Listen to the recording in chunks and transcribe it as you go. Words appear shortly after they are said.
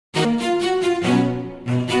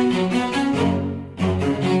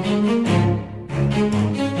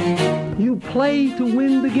play to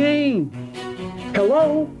win the game.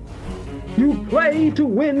 Hello? You play to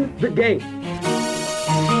win the game.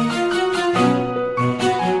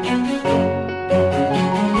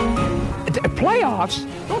 Playoffs?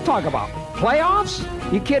 Don't talk about playoffs.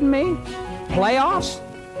 You kidding me? Playoffs?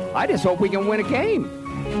 I just hope we can win a game.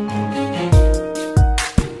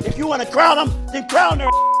 If you want to crown them, then crown their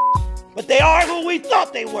but they are who we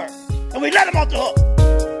thought they were, and we let them off the hook.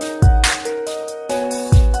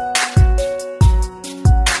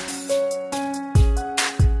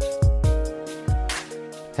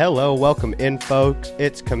 Hello, welcome in, folks.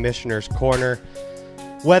 It's Commissioner's Corner.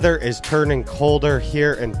 Weather is turning colder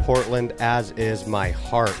here in Portland, as is my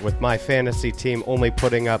heart, with my fantasy team only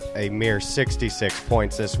putting up a mere 66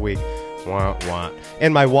 points this week. Wah, wah.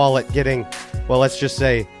 And my wallet getting, well, let's just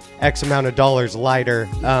say, X amount of dollars lighter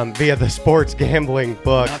via the sports gambling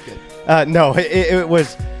book. No, it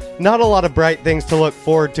was not a lot of bright things to look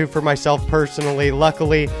forward to for myself personally.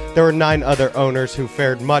 Luckily, there were 9 other owners who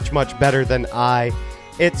fared much, much better than I.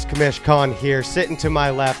 It's Commish Con here. Sitting to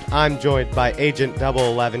my left, I'm joined by Agent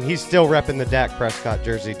 011. He's still repping the Dak Prescott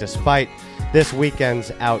jersey despite this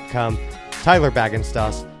weekend's outcome. Tyler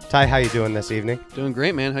Baggenstos. Ty, how you doing this evening? Doing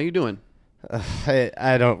great, man. How you doing?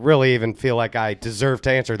 I don't really even feel like I deserve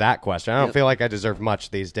to answer that question. I don't feel like I deserve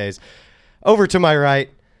much these days. Over to my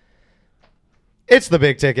right, it's the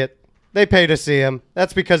big ticket. They pay to see him.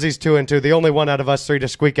 That's because he's 2-2, the only one out of us 3 to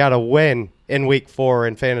squeak out a win in Week 4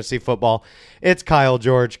 in fantasy football. It's Kyle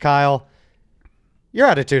George. Kyle, your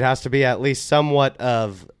attitude has to be at least somewhat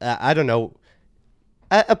of,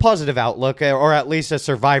 a positive outlook, or at least a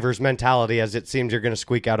survivor's mentality, as it seems you're going to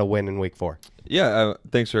squeak out a win in Week 4. Yeah,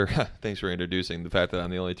 thanks for introducing the fact that I'm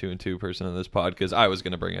the only 2-2 person on this pod, because I was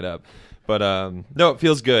going to bring it up. But no, it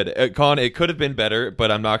feels good. Con, it could have been better,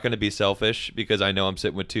 but I'm not going to be selfish because I know I'm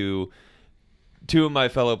sitting with two of my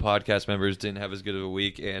fellow podcast members didn't have as good of a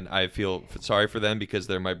week, and I feel sorry for them because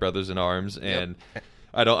they're my brothers in arms, and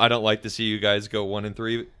I don't like to see you guys go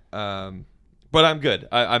 1-3. But I'm good.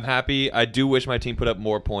 I'm happy. I do wish my team put up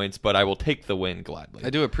more points, but I will take the win gladly. I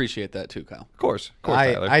do appreciate that too, Kyle. Of course,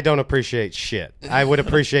 Tyler. I don't appreciate shit. I would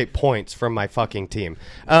appreciate points from my fucking team.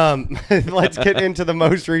 Let's get into the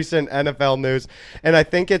most recent NFL news. And I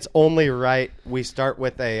think it's only right we start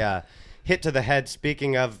with a hit to the head.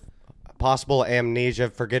 Speaking of possible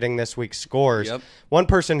amnesia, forgetting this week's scores. Yep. One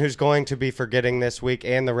person who's going to be forgetting this week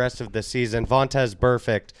and the rest of the season, Vontaze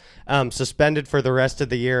Burfict, suspended for the rest of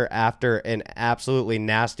the year after an absolutely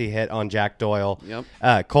nasty hit on Jack Doyle,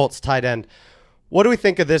 Colts tight end. What do we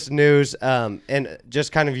think of this news, and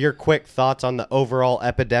just kind of your quick thoughts on the overall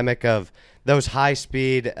epidemic of those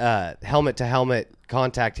high-speed helmet-to-helmet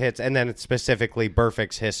contact hits, and then specifically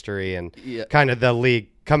Burfict's history and kind of the league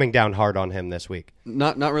coming down hard on him this week?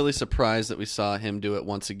 Not really surprised that we saw him do it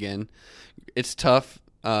once again. It's tough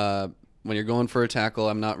when you're going for a tackle.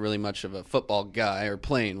 I'm not really much of a football guy or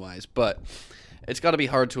playing-wise, but it's got to be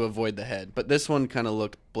hard to avoid the head. But this one kind of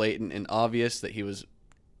looked blatant and obvious that he was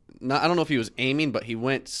not. I don't know if he was aiming, but he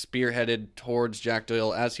went spearheaded towards Jack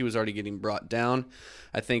Doyle as he was already getting brought down.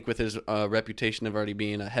 I think with his reputation of already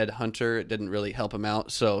being a head hunter, it didn't really help him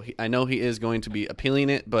out. So I know he is going to be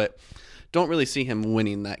appealing it, but don't really see him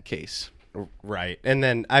winning that case. Right. And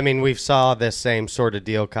then, I mean, we've saw this same sort of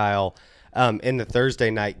deal, Kyle, in the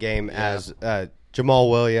Thursday night game as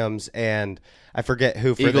Jamal Williams and I forget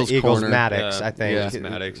who for the Eagles, Maddox, I think. Yeah,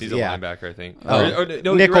 Maddox. He's a linebacker, I think.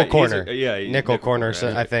 No, nickel corner. Nickel corner,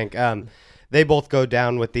 so I think. They both go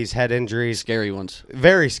down with these head injuries. Scary ones.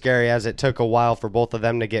 Very scary, as it took a while for both of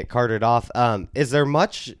them to get carted off. Is there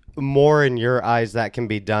much more in your eyes that can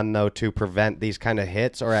be done, though, to prevent these kind of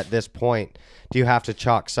hits? Or at this point, do you have to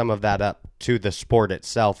chalk some of that up to the sport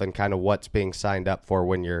itself and kind of what's being signed up for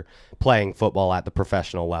when you're playing football at the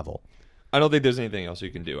professional level? I don't think there's anything else you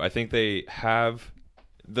can do. I think they have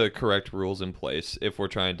the correct rules in place if we're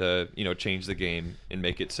trying to, change the game and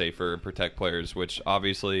make it safer and protect players, which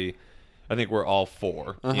obviously I think we're all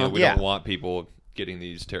for. We don't want people getting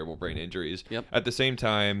these terrible brain injuries. Yep. At the same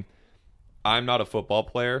time, I'm not a football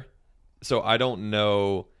player, so I don't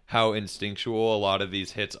know how instinctual a lot of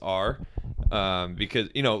these hits are, because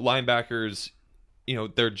linebackers,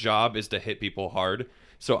 their job is to hit people hard.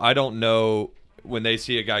 So I don't know when they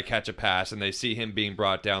see a guy catch a pass and they see him being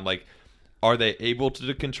brought down, like, are they able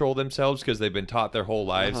to control themselves because they've been taught their whole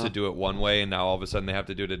lives to do it one way, and now all of a sudden they have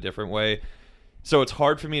to do it a different way? So it's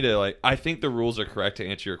hard for me to, I think the rules are correct to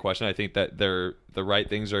answer your question. I think that the right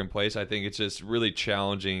things are in place. I think it's just really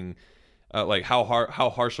challenging,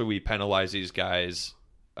 how harshly we penalize these guys,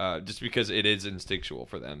 just because it is instinctual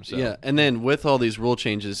for them. So. Yeah, and then with all these rule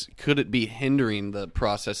changes, could it be hindering the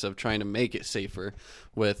process of trying to make it safer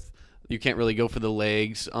with you can't really go for the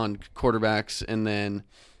legs on quarterbacks, and then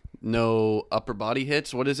no upper body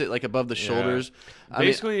hits. What is it, like above the shoulders?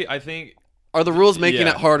 Basically, I think... Are the rules making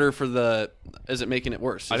it harder for the... Is it making it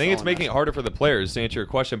worse? I think it's making it harder for the players, to answer your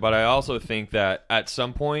question, but I also think that at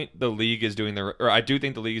some point the league is doing I do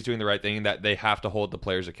think the league is doing the right thing, that they have to hold the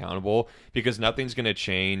players accountable, because nothing's going to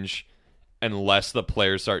change unless the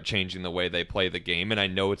players start changing the way they play the game. And I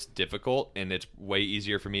know it's difficult, and it's way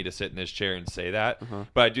easier for me to sit in this chair and say that,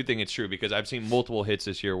 but I do think it's true, because I've seen multiple hits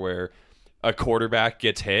this year where a quarterback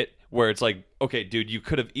gets hit, where it's like, okay, dude, you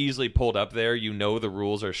could have easily pulled up there. You know the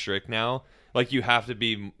rules are strict now. Like, you have to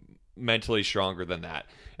be mentally stronger than that.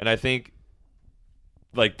 And I think,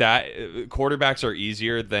 like, that quarterbacks are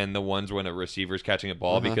easier than the ones when a receiver's catching a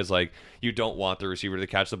ball, because, like, you don't want the receiver to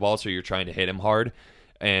catch the ball, so you're trying to hit him hard.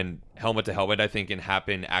 And helmet to helmet, I think, can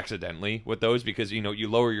happen accidentally with those, because, you know, you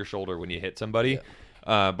lower your shoulder when you hit somebody.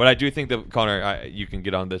 But I do think that, Connor, you can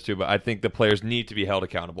get on this too, but I think the players need to be held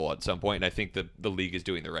accountable at some point, and I think the league is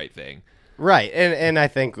doing the right thing. Right, and I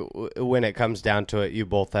think when it comes down to it, you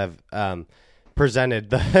both have presented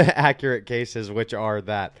the accurate cases, which are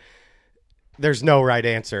that there's no right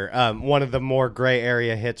answer. One of the more gray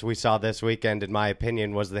area hits we saw this weekend, in my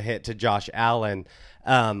opinion, was the hit to Josh Allen,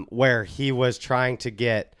 where he was trying to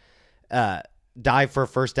get dive for a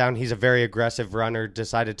first down. He's a very aggressive runner,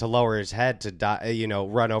 decided to lower his head to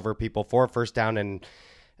run over people for a first down, and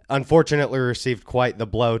unfortunately received quite the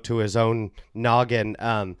blow to his own noggin,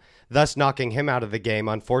 thus knocking him out of the game.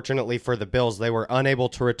 Unfortunately for the Bills, they were unable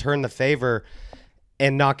to return the favor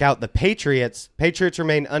and knock out the Patriots. Patriots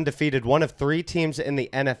remain undefeated, one of 3 teams in the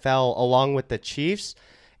NFL, along with the Chiefs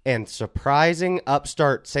and surprising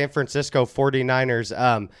upstart San Francisco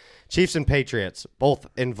 49ers. Chiefs and Patriots, both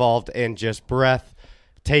involved in just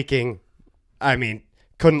breathtaking,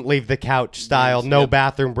 couldn't leave the couch style, no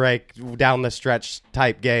bathroom break, down the stretch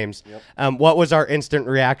type games. What was our instant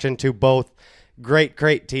reaction to both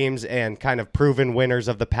great teams and kind of proven winners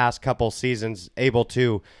of the past couple seasons, able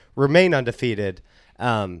to remain undefeated,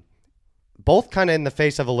 both kind of in the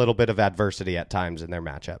face of a little bit of adversity at times in their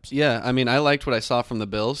matchups? Yeah, I liked what I saw from the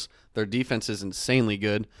Bills. Their defense is insanely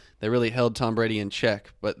good. They really held Tom Brady in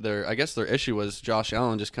check, but I guess their issue was Josh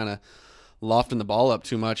Allen just kind of lofting the ball up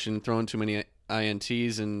too much and throwing too many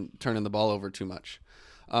INTs and turning the ball over too much.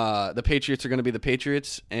 The Patriots are going to be the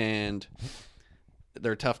Patriots, and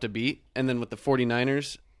they're tough to beat. And then with the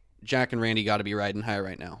 49ers, Jack and Randy got to be riding high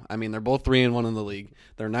right now. They're both 3-1 in the league.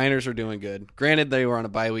 Their Niners are doing good. Granted, they were on a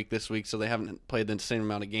bye week this week, so they haven't played the same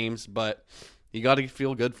amount of games, but you got to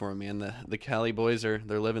feel good for them, man. The Cali boys they're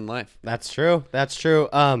living life. That's true.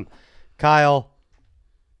 Kyle,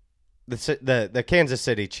 the Kansas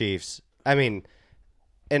City Chiefs, an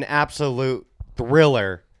absolute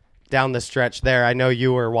thriller down the stretch there. I know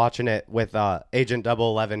you were watching it with Agent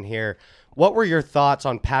 011 here. What were your thoughts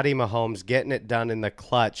on Patty Mahomes getting it done in the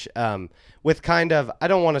clutch with kind of, I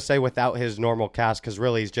don't want to say without his normal cast, because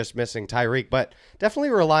really he's just missing Tyreek, but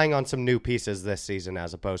definitely relying on some new pieces this season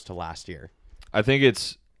as opposed to last year? I think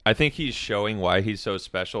he's showing why he's so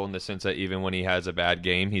special, in the sense that even when he has a bad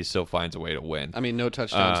game, he still finds a way to win. No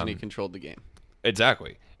touchdowns, and he controlled the game.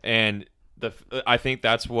 Exactly. And I think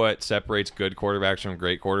that's what separates good quarterbacks from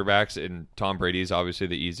great quarterbacks, and Tom Brady is obviously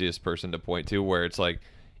the easiest person to point to, where it's like,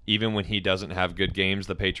 even when he doesn't have good games,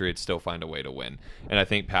 the Patriots still find a way to win. And I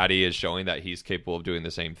think Patty is showing that he's capable of doing the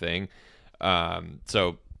same thing.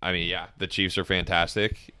 The Chiefs are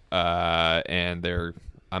fantastic, and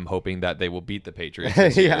I'm hoping that they will beat the Patriots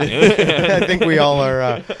this year. I think we all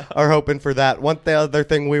are hoping for that. Other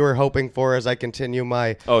thing we were hoping for, as I continue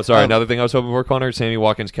my... Oh, sorry. Another thing I was hoping for, Connor, Sammy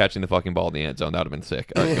Watkins catching the fucking ball in the end zone. That would have been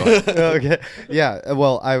sick. All right, go ahead. Okay. Yeah,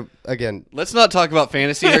 well, let's not talk about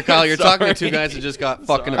fantasy here, Kyle. You're talking to 2 guys that just got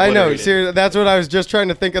fucking I know. Seriously, that's what I was just trying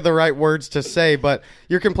to think of the right words to say, but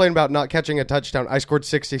you're complaining about not catching a touchdown. I scored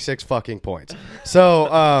 66 fucking points.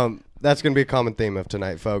 So that's going to be a common theme of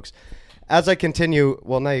tonight, folks. As I continue,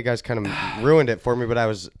 well, now you guys kind of ruined it for me, but I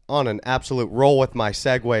was on an absolute roll with my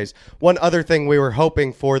segues. One other thing we were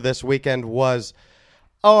hoping for this weekend was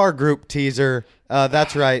our group teaser.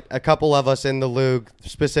 That's right. A couple of us in the Loog,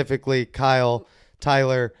 specifically Kyle,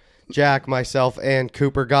 Tyler, Jack, myself, and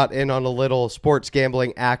Cooper, got in on a little sports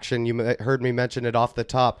gambling action. You heard me mention it off the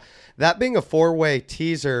top. That being a 4-way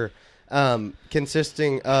teaser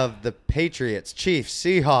consisting of the Patriots, Chiefs,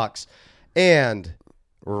 Seahawks, and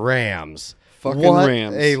Rams. Fucking what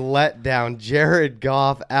Rams. A letdown. Jared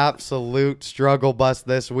Goff, absolute struggle bus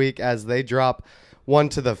this week as they drop one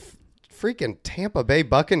to the freaking Tampa Bay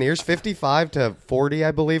Buccaneers, 55-40,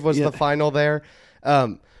 I believe was the final there.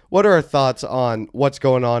 what are our thoughts on what's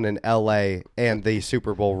going on in L.A. and the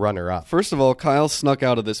Super Bowl runner-up? First of all, Kyle snuck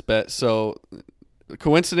out of this bet, so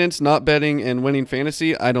coincidence, not betting and winning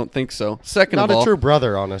fantasy? I don't think so. Second Not of all, a true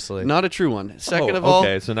brother, honestly. not a true one. Second of all,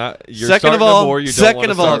 okay, so not you're second starting of all, before you don't second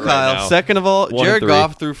wanna of all, start right Kyle. now. Second of all, 1 and Jared 3.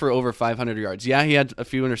 Goff threw for over 500 yards. Yeah, he had a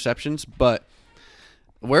few interceptions, but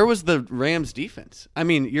where was the Rams defense? I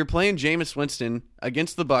mean, you're playing Jameis Winston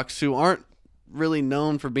against the Bucs, who aren't really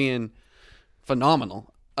known for being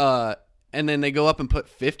phenomenal. And then they go up and put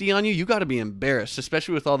 50 on you. You got to be embarrassed,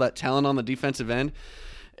 especially with all that talent on the defensive end.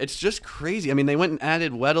 It's just crazy. I mean, they went and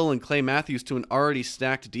added Weddle and Clay Matthews to an already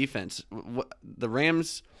stacked defense. The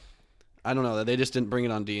Rams, I don't know. They just didn't bring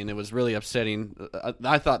it on D, and it was really upsetting.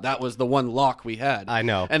 I thought that was the one lock we had. I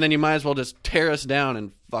know. And then you might as well just tear us down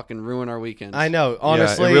and fucking ruin our weekends. I know.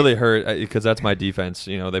 Honestly, yeah, it really hurt because that's my defense.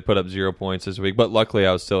 You know, they put up 0 points this week, but luckily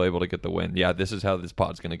I was still able to get the win. Yeah, this is how this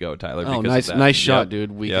pod's going to go, Tyler. Oh, because of that. nice shot, Yep.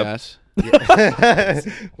 dude. Weak Yep. ass.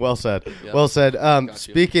 Well said. Yep. Well said.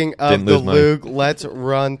 Speaking of Didn't the lose mine. Loog, let's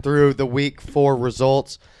run through the Week 4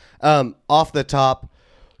 results. Off the top,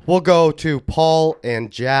 we'll go to Paul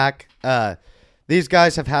and Jack. These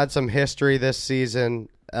guys have had some history this season.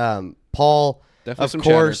 Paul, Definitely of some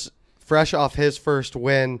course, fresh off his first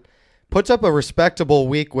win, puts up a respectable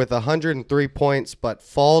week with 103 points, but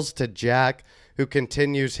falls to Jack, who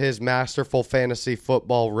continues his masterful fantasy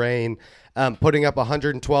football reign, putting up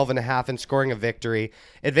 112.5 and scoring a victory,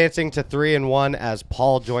 advancing to 3-1 as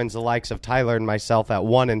Paul joins the likes of Tyler and myself at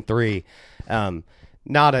 1-3.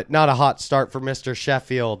 Not a hot start for Mr.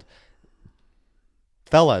 Sheffield.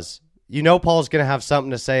 Fellas, you know Paul's going to have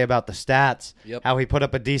something to say about the stats, Yep. how he put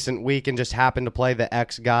up a decent week and just happened to play the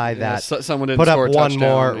X guy that someone didn't put up score a one touchdown,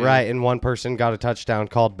 more, yeah. right, and one person got a touchdown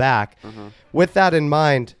called back. With that in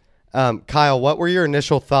mind, Kyle, what were your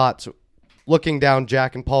initial thoughts looking down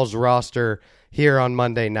Jack and Paul's roster here on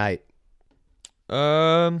Monday night?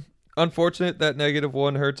 Unfortunate that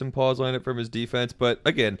 -1 hurts in Paul's lineup from his defense, but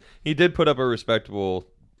again, he did put up a respectable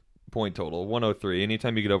point total, 103.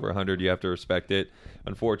 Anytime you get over 100, you have to respect it.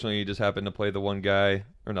 Unfortunately, he just happened to play the one guy,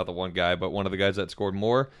 or not the one guy, but one of the guys that scored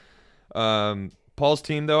more. Paul's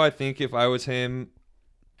team, though, I think if I was him,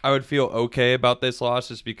 I would feel okay about this loss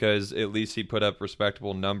just because at least he put up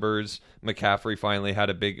respectable numbers. McCaffrey finally had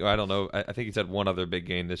a big, I don't know, I think he's had one other big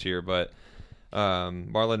game this year, but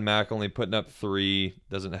Marlon Mack only putting up 3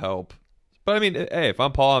 doesn't help. But I mean, hey, if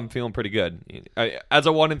I'm Paul, I'm feeling pretty good. As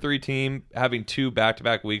a 1-3 team, having 2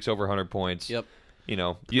 back-to-back weeks over 100 points. Yep. You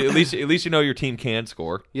know, at least you know your team can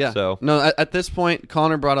score. Yeah. So No, at this point,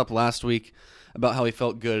 Connor brought up last week about how he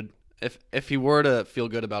felt good. If he were to feel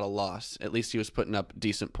good about a loss, at least he was putting up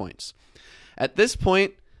decent points. At this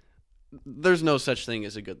point, there's no such thing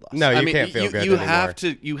as a good loss. No, you can't feel good You anymore.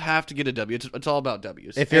 you have to get a W. It's all about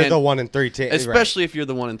W's. If you're And the 1-3 team, especially if you're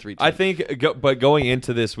the 1-3 team. I think, but going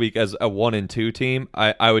into this week as a 1-2 team,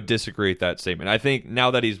 I would disagree with that statement. I think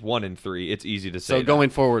now that he's 1-3, it's easy to say. So that. going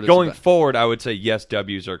forward, going forward, I would say yes,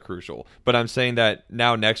 W's are crucial. But I'm saying that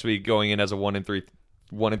now next week, going in as a 1-3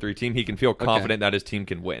 team, he can feel confident that his team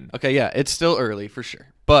can win. Okay, yeah, it's still early for sure.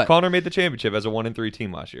 But Connor made the championship as a 1-3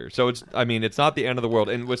 team last year, so it's not the end of the world.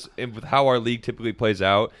 And with how our league typically plays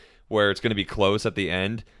out, where it's going to be close at the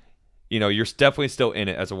end, you're definitely still in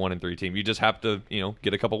it as a 1-3 team. You just have to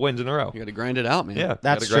get a couple wins in a row. you got to grind it out, man. Yeah,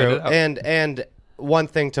 That's gotta grind true. it out. And one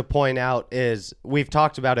thing to point out is we've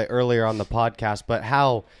talked about it earlier on the podcast, but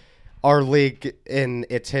how our league in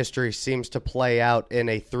its history seems to play out in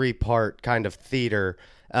a 3-part kind of theater,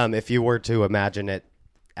 if you were to imagine it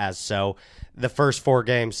as so. The first 4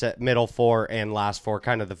 games, middle 4, and last 4,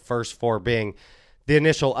 kind of the first 4 being the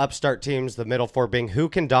initial upstart teams, the middle 4 being who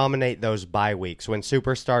can dominate those bye weeks. When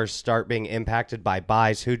superstars start being impacted by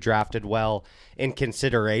byes, who drafted well in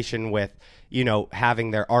consideration with,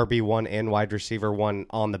 having their RB1 and wide receiver 1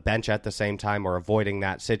 on the bench at the same time or avoiding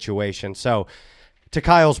that situation. So to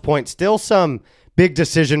Kyle's point, still some big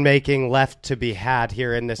decision-making left to be had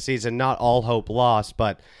here in this season. Not all hope lost,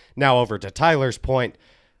 but now over to Tyler's point,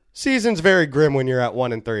 season's very grim when you're at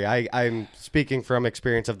 1-3. I'm speaking from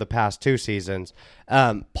experience of the past 2 seasons.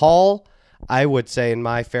 Paul, I would say, in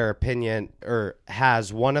my fair opinion,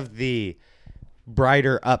 has one of the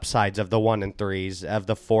brighter upsides of the 1-3s of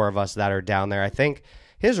the 4 of us that are down there. I think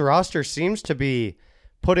his roster seems to be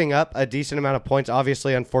putting up a decent amount of points.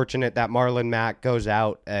 Obviously, unfortunate that Marlon Mack goes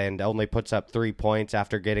out and only puts up 3 points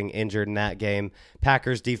after getting injured in that game.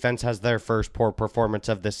 Packers defense has their first poor performance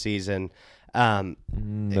of the season.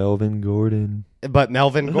 Melvin Gordon. But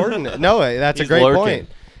Melvin Gordon, no, that's a He's great lurking. point.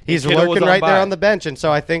 He's Kittle was lurking on right there bye. on the bench. And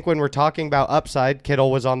so I think when we're talking about upside,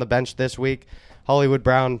 Kittle was on the bench this week. Hollywood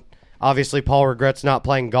Brown Obviously, Paul regrets not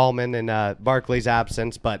playing Gallman in Barkley's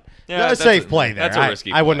absence, but Yeah, a safe play there. that's a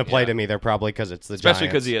risky I wouldn't have play, played yeah. him either, probably because it's the Especially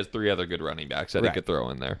Giants. because he has 3 other good running backs that he could throw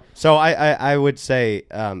in there. So I would say,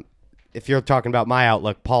 if you're talking about my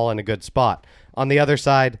outlook, Paul in a good spot. On the other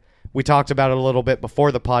side, we talked about it a little bit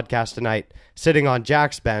before the podcast tonight, sitting on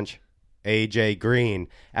Jack's bench, A.J. Green.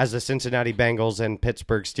 As the Cincinnati Bengals and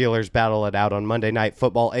Pittsburgh Steelers battle it out on Monday Night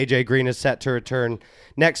Football, A.J. Green is set to return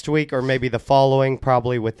next week or maybe the following,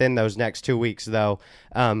 probably within those next 2 weeks, though,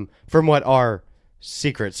 from what our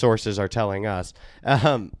secret sources are telling us.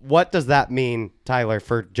 What does that mean, Tyler,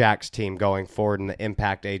 for Jack's team going forward and the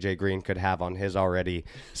impact A.J. Green could have on his already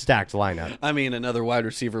stacked lineup? I mean, another wide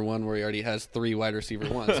receiver one where he already has 3 wide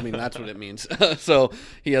receiver ones. I mean, that's what it means. So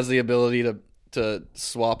he has the ability to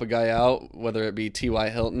swap a guy out, whether it be T.Y.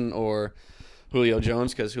 Hilton or Julio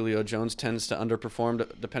Jones, because Julio Jones tends to underperform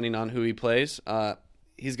depending on who he plays.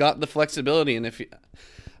 He's got the flexibility, and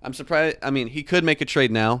I'm surprised. I mean, he could make a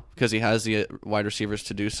trade now because he has the wide receivers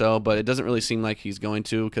to do so, but it doesn't really seem like he's going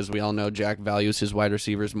to because we all know Jack values his wide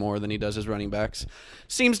receivers more than he does his running backs.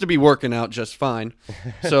 Seems to be working out just fine.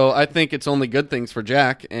 So I think it's only good things for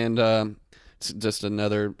Jack, and it's just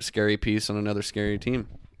another scary piece on another scary team.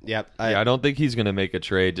 Yep. I don't think he's going to make a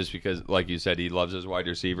trade just because, like you said, he loves his wide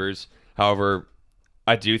receivers. However,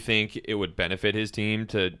 I do think it would benefit his team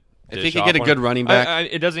to I think he get a good running back.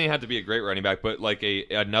 It doesn't even have to be a great running back, but like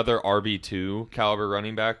another RB2 caliber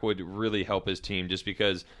running back would really help his team just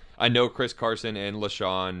because I know Chris Carson and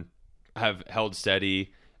LaShawn have held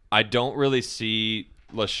steady. I don't really see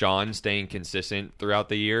LaShawn staying consistent throughout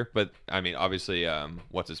the year, but I mean, obviously,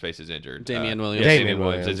 what's-his-face is injured. Damian Williams. Damian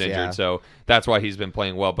Williams is injured, yeah. so that's why he's been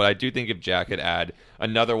playing well. But I do think if Jack could add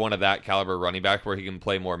another one of that caliber running back where he can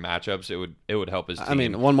play more matchups, it would help his team. I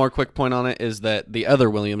mean, one more quick point on it is that the other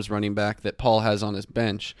Williams running back that Paul has on his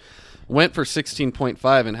bench went for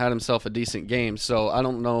 16.5 and had himself a decent game. So I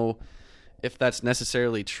don't know if that's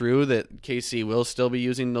necessarily true that KC will still be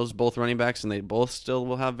using those both running backs and they both still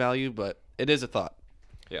will have value, but it is a thought.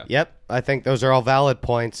 Yeah. Yep, I think those are all valid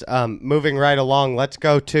points. Moving right along, let's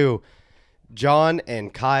go to John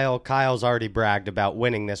and Kyle. Kyle's already bragged about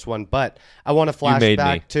winning this one, but I want to flash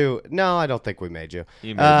back to... No, I don't think we made you.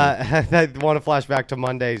 You made me. I want to flash back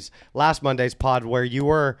to last Monday's pod where you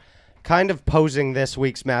were kind of posing this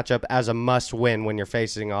week's matchup as a must-win when you're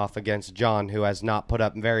facing off against John, who has not put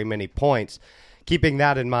up very many points. Keeping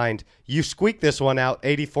that in mind, you squeaked this one out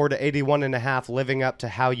 84 to 81.5, living up to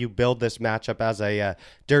how you build this matchup as a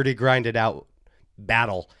dirty, grinded-out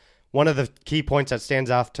battle. One of the key points that stands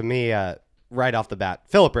out to me right off the bat,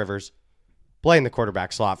 Phillip Rivers playing the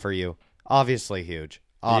quarterback slot for you. Obviously huge.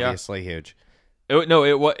 Huge. It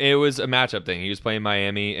was a matchup thing. He was playing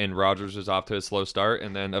Miami, and Rodgers was off to a slow start,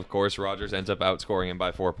 and then, of course, Rodgers ends up outscoring him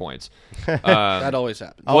by 4 points. That always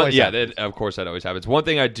happens. Of course that always happens. One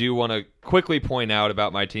thing I do want to quickly point out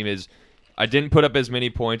about my team is I didn't put up as many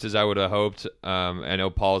points as I would have hoped. I know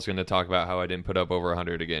Paul's going to talk about how I didn't put up over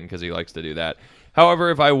 100 again because he likes to do that.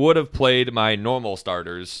 However, if I would have played my normal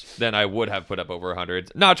starters, then I would have put up over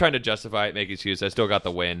 100. Not trying to justify it, make excuse. I still got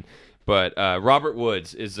the win. But Robert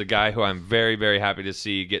Woods is the guy who I'm very, very happy to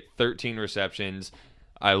see get 13 receptions.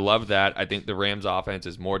 I love that. I think the Rams' offense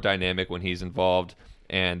is more dynamic when he's involved,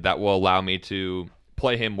 and that will allow me to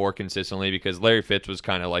play him more consistently because Larry Fitz was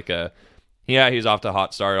kind of like he's off to a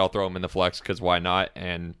hot start. I'll throw him in the flex because why not?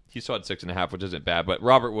 And he still had 6.5, which isn't bad. But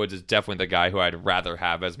Robert Woods is definitely the guy who I'd rather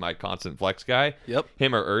have as my constant flex guy. Yep.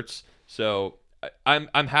 Him or Ertz. So I'm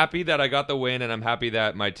happy that I got the win, and I'm happy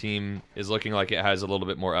that my team is looking like it has a little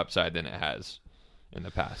bit more upside than it has in the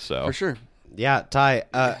past. So For sure. Yeah, Ty,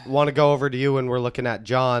 want to go over to you when we're looking at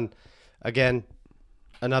John. Again,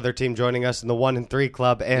 another team joining us in the 1-3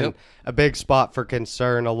 club, and a big spot for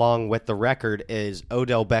concern along with the record is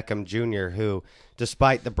Odell Beckham Jr., who,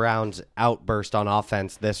 despite the Browns' outburst on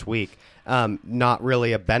offense this week, not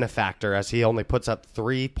really a benefactor as he only puts up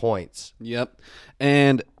 3 points. Yep.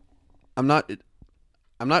 And I'm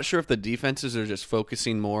not sure if the defenses are just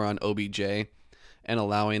focusing more on OBJ and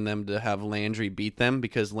allowing them to have Landry beat them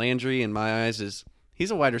because Landry, in my eyes,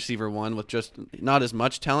 he's a wide receiver one with just not as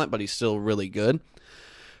much talent, but he's still really good.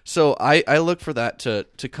 So I look for that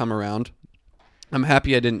to come around. I'm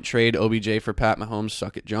happy I didn't trade OBJ for Pat Mahomes.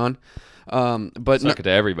 Suck it, John. But suck it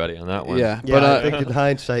to everybody on that one. Yeah, Yeah, but I think in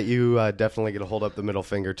hindsight, you definitely get to hold up the middle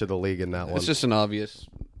finger to the league in that one. it's just an obvious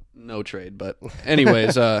no trade. But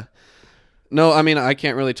anyways, no, I mean I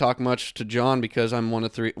can't really talk much to John because I'm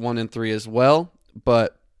 1-3 as well.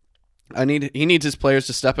 But he needs his players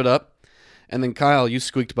to step it up. And then Kyle, you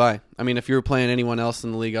squeaked by. I mean, if you were playing anyone else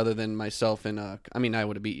in the league other than myself, and I mean, I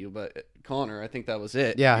would have beat you, but Connor. I think that was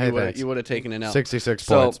it. Yeah, you would have taken it out. 66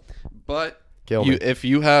 points. But Kill me. if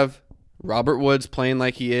you have Robert Woods playing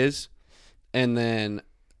like he is, and then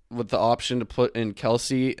with the option to put in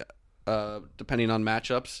Kelsey, depending on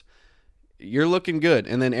matchups, you're looking good.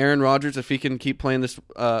 And then Aaron Rodgers, if he can keep playing this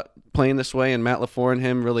way, and Matt LaFleur and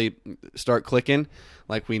him really start clicking,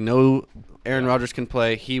 like we know Aaron Rodgers can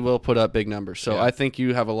play, he will put up big numbers. So I think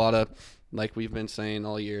you have a lot of, like we've been saying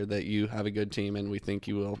all year, that you have a good team, and we think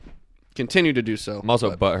you will continue to do so. I'm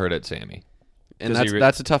also butthurt at Sammy. And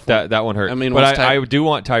that's a tough one. That one hurt. I mean, but I do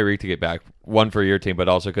want Tyreek to get back, one for your team, but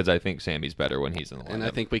also because I think Sammy's better when he's in the lineup. And I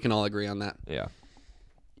think we can all agree on that. Yeah.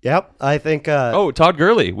 Yep, I think... Todd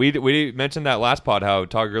Gurley. We mentioned that last pod, how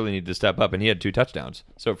Todd Gurley needed to step up, and he had 2 touchdowns.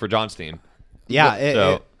 So for John's team.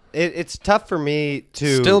 Yeah, it's tough for me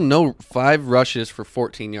to... Still no 5 rushes for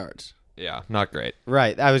 14 yards. Yeah, not great.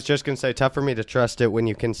 Right. I was just going to say, tough for me to trust it when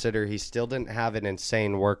you consider he still didn't have an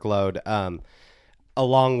insane workload,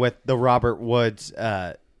 along with the Robert Woods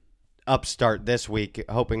upstart this week,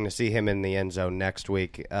 hoping to see him in the end zone next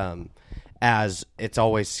week, as it's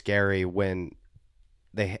always scary when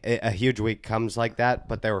a huge week comes like that,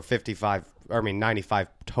 but there were 95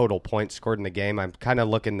 total points scored in the game. I'm kind of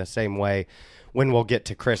looking the same way when we'll get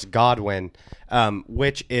to Chris Godwin,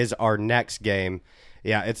 which is our next game.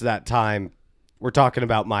 Yeah, it's that time. We're talking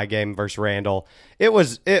about my game versus Randall.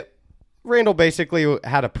 Randall basically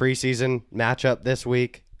had a preseason matchup this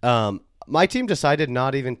week. My team decided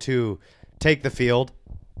not even to take the field,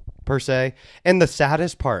 per se. And the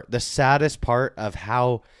saddest part of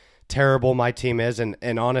how terrible my team is,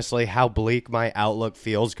 and honestly how bleak my outlook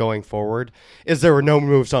feels going forward, is there were no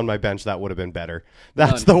moves on my bench that would have been better.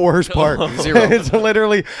 That's the worst part. 0. It's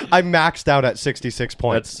literally, I maxed out at 66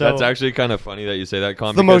 points. That's actually kind of funny that you say that,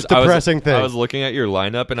 Con. The most depressing thing. I was looking at your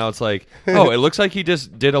lineup, and I was like, oh, it looks like he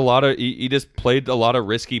just did he just played a lot of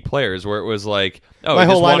risky players, where it was like, oh, my he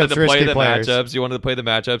just whole wanted lineup's to play risky the players. matchups. You wanted to play the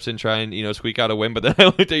matchups and try and squeak out a win, but then I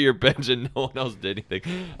looked at your bench and no one else did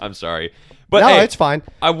anything. I'm sorry. But no, hey, it's fine.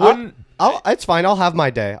 I wouldn't... It's fine. I'll have my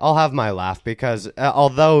day. I'll have my laugh because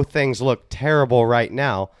although things look terrible right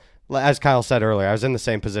now, as Kyle said earlier, I was in the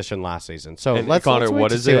same position last season. So Connor, let's wait what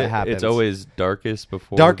to is see it? What happens. It's always darkest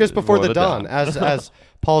before the dawn. As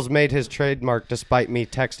Paul's made his trademark, despite me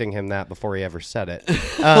texting him that before he ever said it.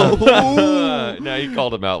 No, you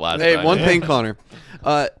called him out last time. Hey, one thing, Connor.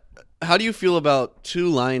 How do you feel about 2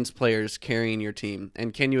 Lions players carrying your team,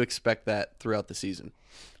 and can you expect that throughout the season?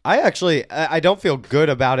 I don't feel good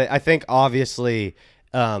about it. I think obviously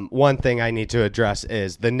one thing I need to address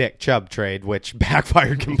is the Nick Chubb trade, which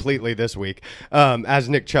backfired completely this week, as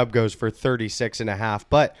Nick Chubb goes for 36.5.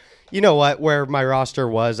 But you know what? Where my roster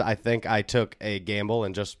was, I think I took a gamble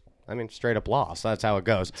and just, straight up lost. That's how it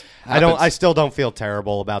goes. I still don't feel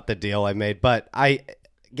terrible about the deal I made, but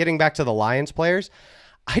getting back to the Lions players,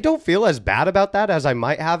 I don't feel as bad about that as I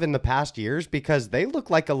might have in the past years because they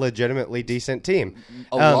look like a legitimately decent team.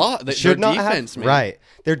 A lot. Their defense, man. Right.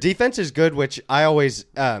 Their defense is good, which I always...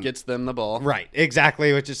 gets them the ball. Right,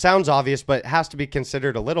 exactly, which sounds obvious, but has to be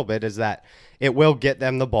considered a little bit, is that it will get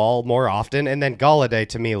them the ball more often. And then Golladay,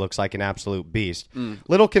 to me, looks like an absolute beast.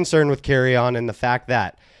 Little concern with Carry-On and the fact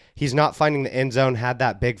that he's not finding the end zone, had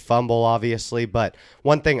that big fumble, obviously. But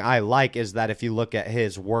one thing I like is that if you look at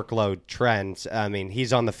his workload trends,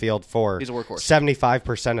 he's on the field for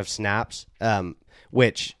 75% of snaps,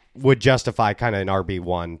 which would justify kind of an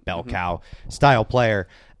RB1 bell cow style player.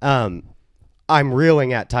 I'm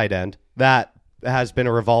reeling at tight end. That has been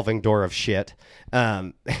a revolving door of shit.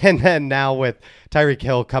 And then now with Tyreek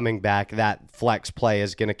Hill coming back, that flex play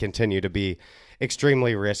is going to continue to be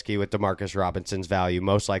extremely risky with Demarcus Robinson's value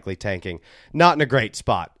most likely tanking. Not in a great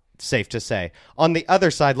spot, safe to say. On the other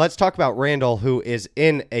side, let's talk about Randall, who is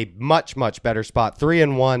in a much, much better spot.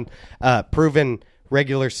 3-1, proven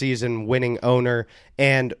regular season winning owner.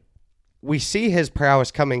 And we see his prowess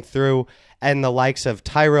coming through and the likes of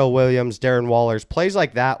Tyrell Williams, Darren Waller's, plays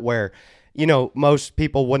like that where, most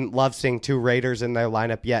people wouldn't love seeing 2 Raiders in their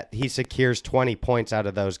lineup, yet he secures 20 points out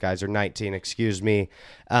of those guys, or 19, excuse me.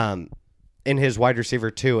 In his wide receiver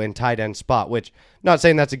 2 and tight end spot, which not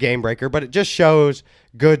saying that's a game breaker, but it just shows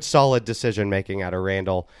good, solid decision making out of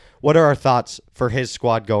Randall. What are our thoughts for his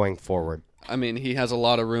squad going forward? He has a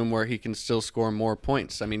lot of room where he can still score more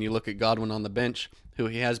points. You look at Godwin on the bench, who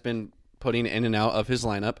he has been putting in and out of his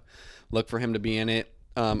lineup. Look for him to be in it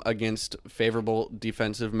against favorable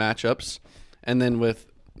defensive matchups. And then with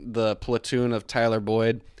the platoon of Tyler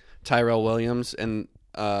Boyd, Tyrell Williams, and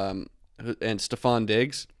Stephon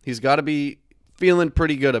Diggs, he's got to be feeling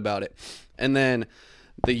pretty good about it. And then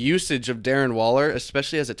the usage of Darren Waller,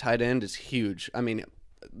 especially as a tight end, is huge.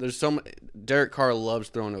 Derek Carr loves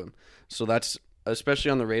throwing to him. So that's,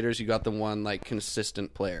 especially on the Raiders, you got the one like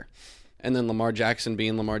consistent player. And then Lamar Jackson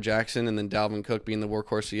being Lamar Jackson, and then Dalvin Cook being the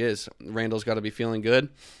workhorse he is. Randall's got to be feeling good.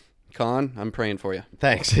 Con, I'm praying for you.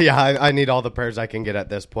 Thanks. Yeah, I need all the prayers I can get at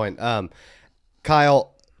this point.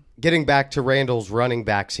 Kyle, getting back to Randall's running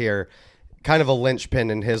backs here, kind of a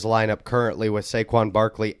linchpin in his lineup currently with Saquon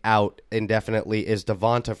Barkley out indefinitely is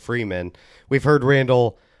Devonta Freeman. We've heard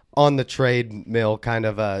Randall on the trade mill kind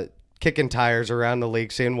of kicking tires around the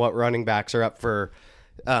league, seeing what running backs are up for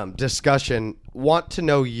discussion. Want to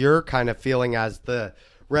know your kind of feeling as the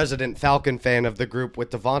resident Falcon fan of the group with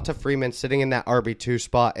Devonta Freeman sitting in that RB2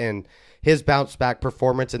 spot and his bounce back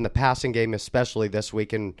performance in the passing game, especially this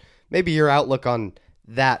week, and maybe your outlook on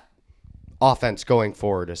that offense going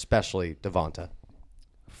forward, especially Devonta.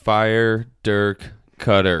 Fire Dirk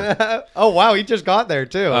Cutter. Oh, wow. He just got there,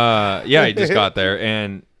 too. Yeah, he just got there.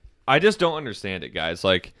 And I just don't understand it, guys.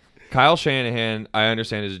 Like, Kyle Shanahan, I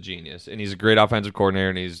understand, is a genius, and he's a great offensive coordinator,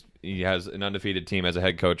 and he has an undefeated team as a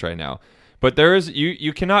head coach right now. But there is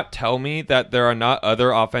you cannot tell me that there are not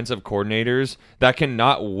other offensive coordinators that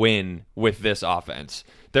cannot win with this offense.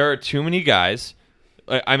 There are too many guys.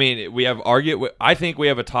 I mean, I think we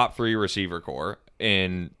have a top 3 receiver core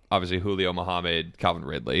in obviously Julio, Muhammad, Calvin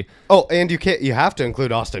Ridley. Oh, and you have to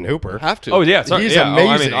include Austin Hooper. Have to. Oh yeah, sorry. He's amazing. I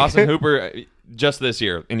mean, amazing. Austin Hooper. Just this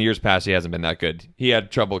year, in years past, he hasn't been that good. He had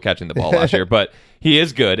trouble catching the ball last year, but he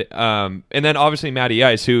is good. And then obviously Matty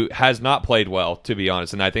Ice, who has not played well, to be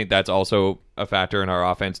honest. And I think that's also a factor in our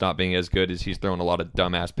offense not being as good as he's throwing a lot of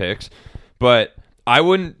dumbass picks. But I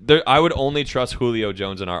would only trust Julio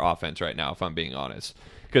Jones in our offense right now, if I'm being honest,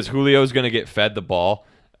 because Julio's going to get fed the ball.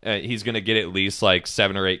 He's going to get at least like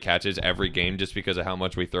 7 or 8 catches every game just because of how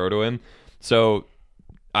much we throw to him. So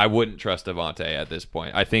I wouldn't trust Devontae at this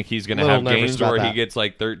point. I think he's going to have games where he gets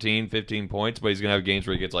like 13, 15 points, but he's going to have games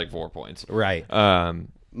where he gets like 4 points. Right.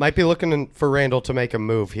 Might be looking for Randall to make a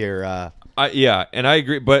move here. Yeah, and I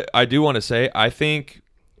agree, but I do want to say, I think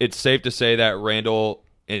it's safe to say that Randall,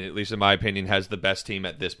 at least in my opinion, has the best team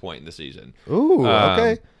at this point in the season. Ooh,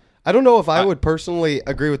 okay. I don't know if I would personally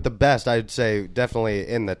agree with the best. I'd say definitely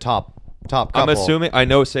in the top couple. I'm assuming, I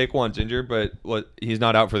know Saquon's injured, but he's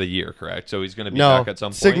not out for the year, correct? So he's going to be back at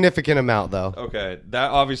some point. Significant amount, though. Okay,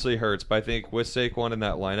 that obviously hurts, but I think with Saquon in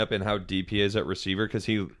that lineup and how deep he is at receiver, because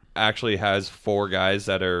he actually has 4 guys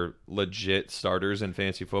that are legit starters in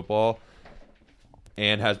fantasy football,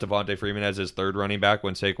 and has Devonta Freeman as his 3rd running back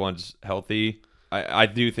when Saquon's healthy. I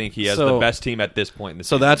do think he has the best team at this point in the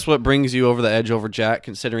season. So that's what brings you over the edge over Jack,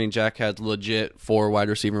 considering Jack had legit 4 wide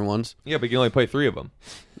receiver ones. Yeah, but you can only play 3 of them.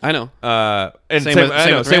 I know. And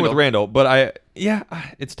same with Randall. But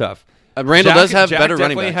it's tough. Randall does have better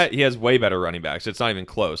running backs. He has way better running backs. It's not even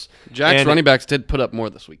close. Jack's running backs did put up more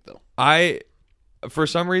this week, though. For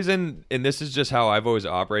some reason, and this is just how I've always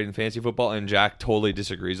operated in fantasy football, and Jack totally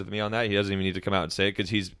disagrees with me on that. He doesn't even need to come out and say it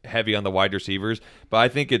because he's heavy on the wide receivers. But I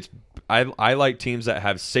think I like teams that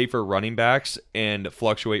have safer running backs and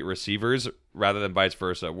fluctuate receivers rather than vice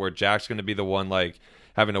versa, where Jack's going to be the one like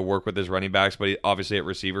having to work with his running backs, but obviously at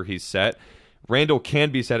receiver he's set. Randall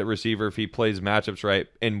can be set at receiver if he plays matchups right,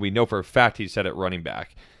 and we know for a fact he's set at running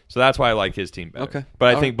back. So that's why I like his team better. Okay.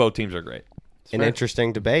 But I think both teams are great. An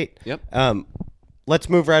interesting debate. Yep. Let's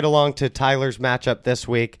move right along to Tyler's matchup this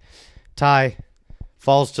week. Ty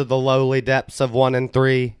falls to the lowly depths of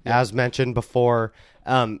 1-3, as mentioned before.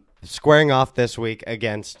 Squaring off this week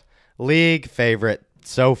against league favorite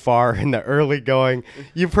so far in the early going.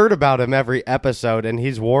 You've heard about him every episode, and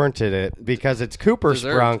he's warranted it because it's Cooper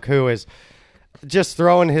Sprunk, who is just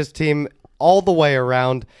throwing his team all the way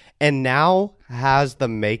around and now has the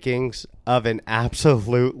makings of an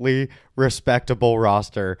absolutely respectable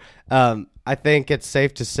roster. I think it's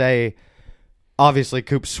safe to say, obviously,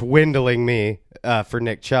 Coop's swindling me for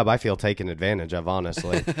Nick Chubb. I feel taken advantage of,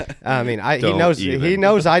 honestly. I mean, he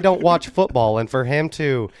knows I don't watch football, and for him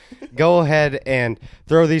to go ahead and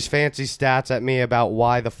throw these fancy stats at me about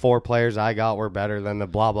why the 4 players I got were better than the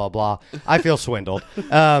blah blah blah, I feel swindled.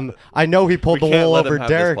 I know he pulled the wool over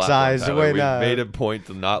Derek's eyes when we made a point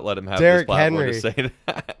to not let him have Derrick this platform Henry to say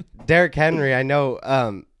that. Derrick Henry, I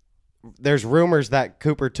know. There's rumors that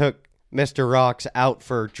Cooper took Mr. Rocks out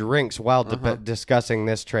for drinks while discussing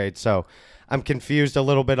this trade. So I'm confused a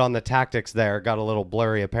little bit on the tactics there. Got a little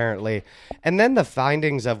blurry, apparently. And then the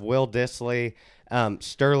findings of Will Dissly,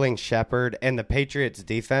 Sterling Shepard, and the Patriots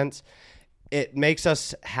defense, it makes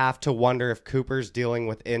us have to wonder if Cooper's dealing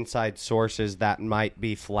with inside sources that might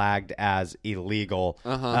be flagged as illegal.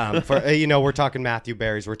 We're talking Matthew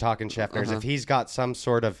Berry's, we're talking Scheffner's. If he's got some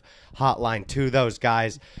sort of hotline to those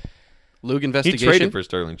guys, LOOG He investigation. traded for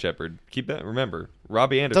Sterling Shepard. Keep that. Remember,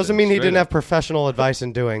 Robbie Anderson. Doesn't mean he straight didn't up. have professional advice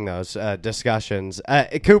in doing those discussions.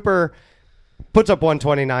 Cooper puts up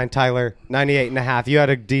 129. Tyler, 98.5. You had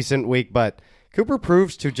a decent week, but Cooper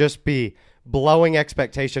proves to just be blowing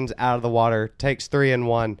expectations out of the water. Takes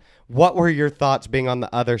 3-1. What were your thoughts being on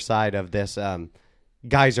the other side of this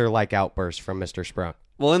geyser-like outburst from Mr. Sprunk?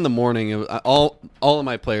 Well, in the morning, all of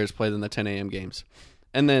my players played in the 10 a.m. games.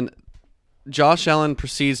 And then Josh Allen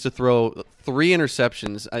proceeds to throw 3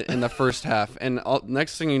 interceptions in the first half. And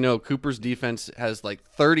next thing you know, Cooper's defense has like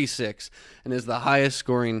 36 and is the highest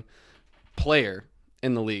scoring player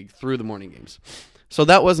in the league through the morning games. So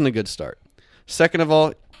that wasn't a good start. Second of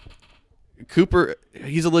all, Cooper,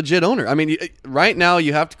 he's a legit owner. I mean, right now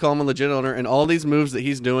you have to call him a legit owner, and all these moves that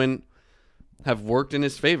he's doing have worked in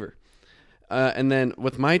his favor. And then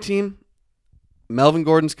with my team, Melvin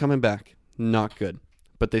Gordon's coming back. Not good.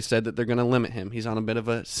 But they said that they're going to limit him. He's on a bit of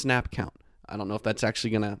a snap count. I don't know if that's actually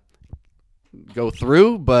going to go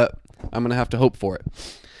through, but I'm going to have to hope for it.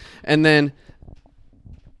 And then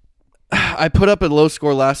I put up a low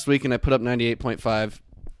score last week, and I put up 98.5.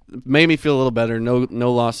 Made me feel a little better.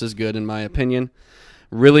 No loss is good, in my opinion.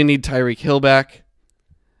 Really need Tyreek Hill back.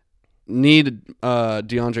 Need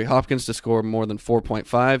DeAndre Hopkins to score more than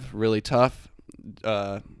 4.5. Really tough.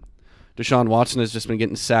 Deshaun Watson has just been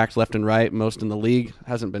getting sacked left and right. Most in the league.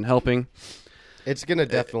 Hasn't been helping. It's going to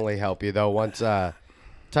definitely help you, though, once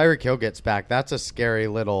Tyreek Hill gets back. That's a scary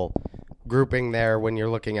little grouping there when you're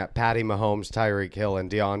looking at Patty Mahomes, Tyreek Hill,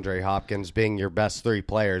 and DeAndre Hopkins being your best 3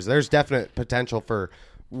 players. There's definite potential for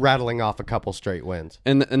rattling off a couple straight wins.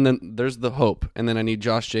 And then there's the hope. And then I need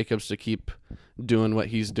Josh Jacobs to keep doing what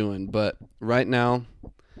he's doing. But right now,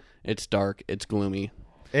 it's dark. It's gloomy.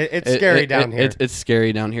 It's scary down here. It's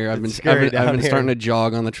scary down here. I've been starting to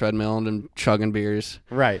jog on the treadmill and chugging beers.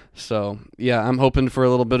 Right. So, yeah, I'm hoping for a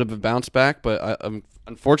little bit of a bounce back. But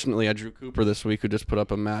unfortunately, I drew Cooper this week, who just put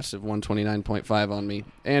up a massive 129.5 on me.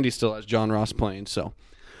 And he still has John Ross playing. So,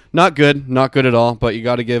 not good. Not good at all. But you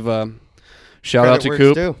got to give shout out to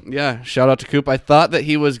Coop. Yeah, shout out to Coop. I thought that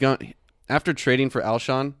he was going after trading for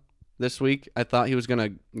Alshon this week. I thought he was going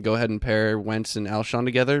to go ahead and pair Wentz and Alshon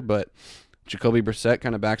together, but Jacoby Brissett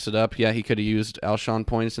kind of backs it up. Yeah, he could have used Alshon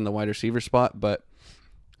points in the wide receiver spot, but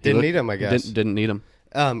didn't need him. I guess didn't need him.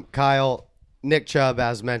 Kyle, Nick Chubb,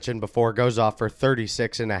 as mentioned before, goes off for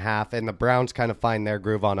 36.5, and the Browns kind of find their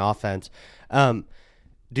groove on offense. Do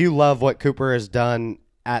you love what Cooper has done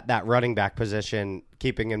at that running back position,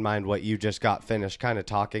 keeping in mind what you just got finished kind of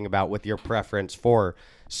talking about with your preference for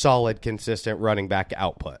solid, consistent running back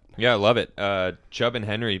output? Yeah, I love it. Chubb and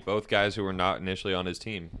Henry, both guys who were not initially on his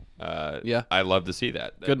team. Yeah, I love to see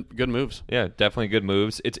that. Good moves. Yeah, definitely good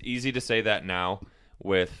moves. It's easy to say that now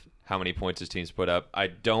with how many points his team's put up. I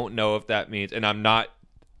don't know if that means, and I'm going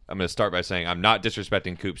to start by saying I'm not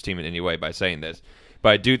disrespecting Coop's team in any way by saying this, but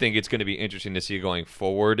I do think it's going to be interesting to see going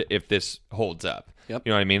forward if this holds up. Yep.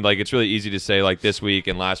 You know what I mean? Like, it's really easy to say, like, this week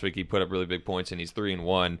and last week he put up really big points and he's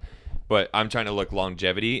 3-1, but I'm trying to look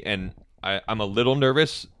longevity, and I'm a little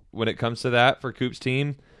nervous when it comes to that for Coop's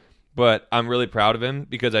team, but I'm really proud of him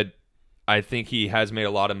because I think he has made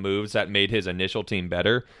a lot of moves that made his initial team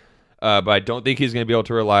better, but I don't think he's going to be able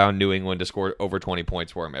to rely on New England to score over 20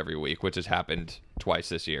 points for him every week, which has happened twice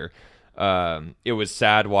this year. It was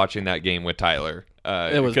sad watching that game with Tyler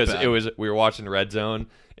we were watching Red Zone,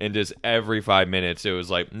 and just every 5 minutes it was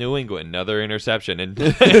like New England, another interception, and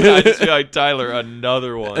I just feel like Tyler,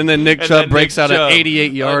 another one, and then Nick Chubb breaks out an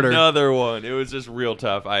 88-yarder, another one. It was just real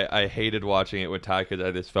tough. I hated watching it with Ty because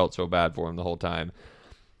I just felt so bad for him the whole time.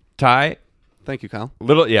 Ty, thank you, Kyle.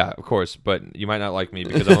 Yeah, of course, but you might not like me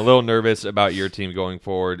because I'm a little nervous about your team going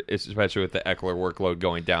forward, especially with the Eckler workload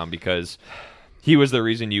going down, because he was the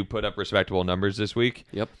reason you put up respectable numbers this week.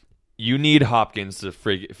 Yep. You need Hopkins to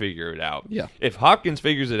figure it out. Yeah. If Hopkins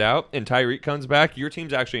figures it out and Tyreek comes back, your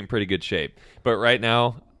team's actually in pretty good shape. But right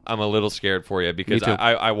now, I'm a little scared for you because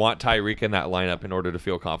I want Tyreek in that lineup in order to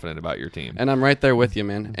feel confident about your team. And I'm right there with you,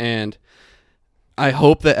 man. And I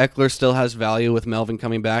hope that Eckler still has value with Melvin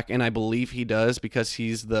coming back, and I believe he does because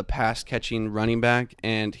he's the pass-catching running back,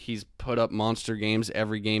 and he's put up monster games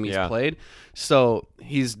every game he's played. So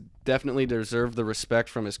he's definitely deserved the respect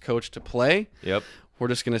from his coach to play. Yep. We're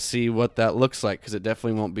just going to see what that looks like because it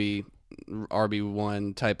definitely won't be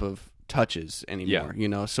RB1 type of touches anymore.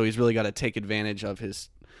 So he's really got to take advantage of his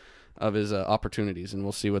opportunities, and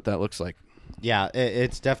we'll see what that looks like. Yeah,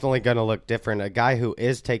 it's definitely going to look different. A guy who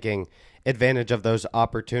is taking advantage of those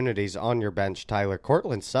opportunities on your bench, Tyler,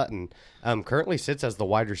 Cortland Sutton, currently sits as the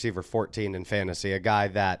wide receiver 14 in fantasy, a guy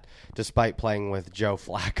that, despite playing with Joe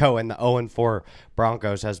Flacco and the 0-4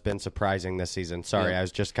 Broncos, has been surprising this season. Sorry, I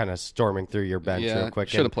was just kind of storming through your bench real quick.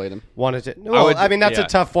 Should have played him. Wanted to. Well, I mean, that's a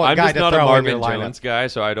tough one. I'm guy just to not throw a in your Marvin lineup. Jones guy,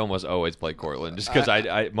 so I'd almost always play Cortland just because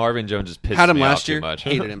I Marvin Jones just pisses Had him me last off year. too much.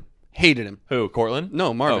 Hated him. Who? Cortland?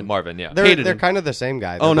 No, Marvin. Oh, Marvin. Yeah. They're kind of the same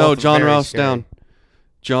guy. They're Oh no, both John very Ross scary. down.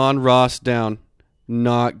 John Ross down.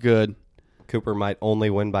 Not good. Cooper might only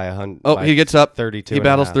win by 100. Oh, he gets up. 32. He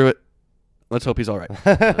battles through it. Let's hope he's all right.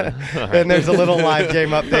 And there's a little live game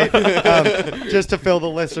update. Just to fill the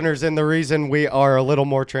listeners in, the reason we are a little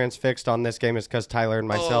more transfixed on this game is because Tyler and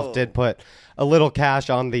myself did put a little cash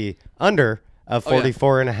on the under of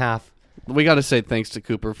 44.5. We got to say thanks to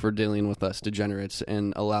Cooper for dealing with us degenerates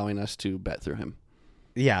and allowing us to bet through him.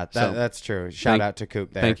 Yeah, that's true. Shout out to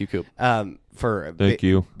Coop there. Thank you, Coop. For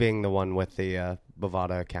being the one with the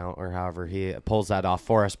Bovada account, or however he pulls that off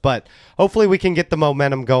for us. But hopefully we can get the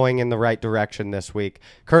momentum going in the right direction this week.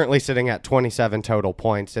 Currently sitting at 27 total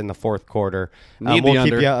points in the fourth quarter. Need we'll the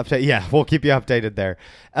keep under. you updated. Yeah, we'll keep you updated there.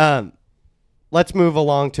 Let's move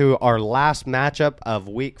along to our last matchup of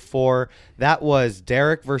week 4. That was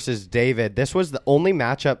Derek versus David. This was the only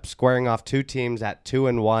matchup squaring off two teams at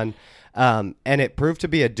 2-1. And it proved to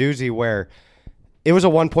be a doozy where it was a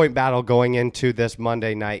 1-point battle going into this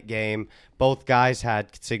Monday night game. Both guys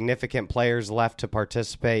had significant players left to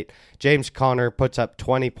participate. James Conner puts up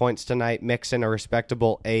 20 points tonight, mixing a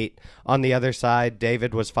respectable 8. On the other side,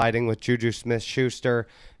 David was fighting with Juju Smith-Schuster,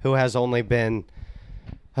 who has only been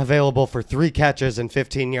available for 3 catches and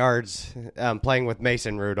 15 yards, playing with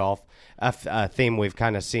Mason Rudolph, a theme we've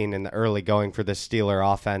kind of seen in the early going for the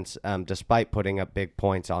Steeler offense, despite putting up big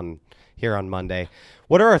points here on Monday.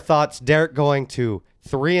 What are our thoughts? Derek going to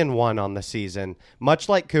 3-1 on the season, much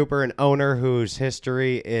like Cooper, an owner whose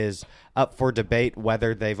history is up for debate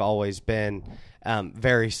whether they've always been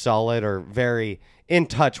very solid or very in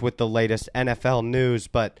touch with the latest NFL news,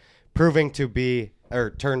 but proving to be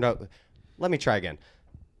turned up. Let me try again.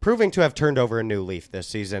 Proving to have turned over a new leaf this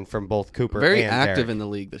season from both Cooper Very and active Derek. in the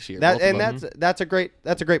league this year. That's a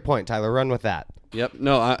great point, Tyler. Run with that. Yep.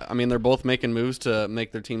 No, I mean, they're both making moves to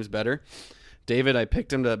make their teams better. David, I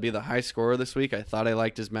picked him to be the high scorer this week. I thought I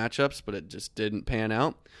liked his matchups, but it just didn't pan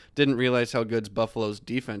out. Didn't realize how good Buffalo's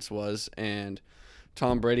defense was, and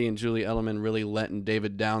Tom Brady and Julie Edelman really letting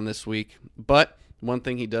David down this week. But one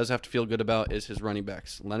thing he does have to feel good about is his running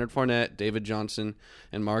backs, Leonard Fournette, David Johnson,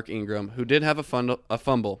 and Mark Ingram, who did have a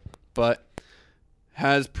fumble, but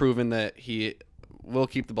has proven that he will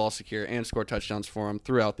keep the ball secure and score touchdowns for him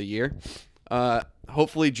throughout the year.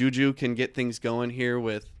 Hopefully Juju can get things going here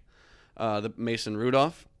with the Mason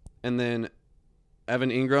Rudolph. And then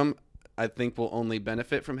Evan Ingram, I think, will only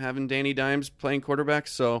benefit from having Danny Dimes playing quarterback.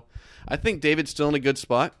 So I think David's still in a good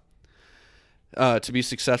spot to be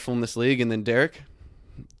successful in this league. And then Derek,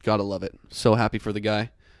 gotta love it. So happy for the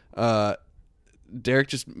guy. Derek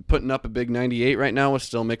just putting up a big 98 right now with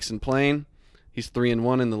still mixing playing. He's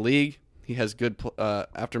 3-1 in the league. He has good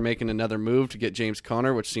after making another move to get James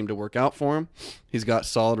Conner, which seemed to work out for him. He's got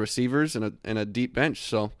solid receivers and a deep bench.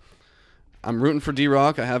 So I'm rooting for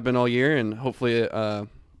D-Rock. I have been all year, and hopefully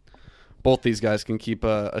both these guys can keep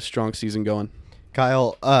a strong season going.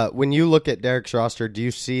 Kyle, when you look at Derek's roster, do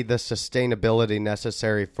you see the sustainability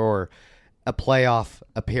necessary for a playoff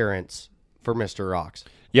appearance for Mr. Rocks?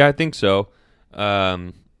 Yeah, I think so.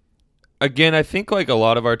 Again, I think like a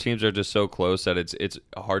lot of our teams are just so close that it's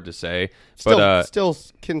hard to say. Still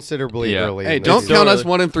considerably early. Hey, in the don't season. count us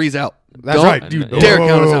 1 and 3s out. That's Don't right, dude. dare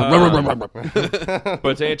count us out.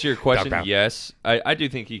 But to answer your question, yes, I do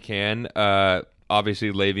think he can.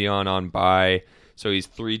 Obviously, Le'Veon on bye, so he's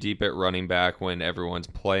 3 deep at running back when everyone's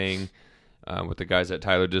playing with the guys that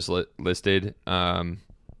Tyler just listed.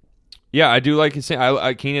 Yeah, I do like his.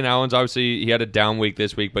 Keenan Allen's obviously he had a down week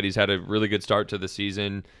this week, but he's had a really good start to the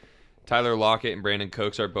season. Tyler Lockett and Brandon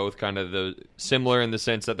Cooks are both kind of similar in the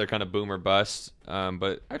sense that they're kind of boom or bust.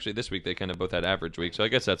 But actually this week they kind of both had average weeks, so I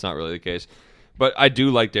guess that's not really the case. But I do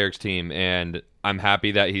like Derek's team, and I'm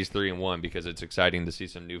happy that he's 3-1 because it's exciting to see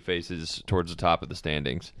some new faces towards the top of the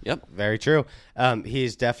standings. Yep. Very true.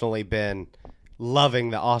 He's definitely been loving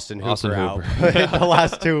the Austin Hooper out Hooper. the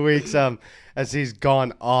last 2 weeks as he's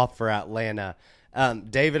gone off for Atlanta.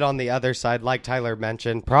 David on the other side, like Tyler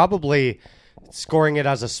mentioned, probably scoring it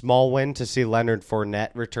as a small win to see Leonard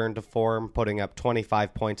Fournette return to form, putting up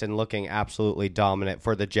 25 points and looking absolutely dominant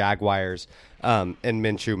for the Jaguars and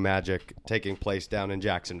Minshew magic taking place down in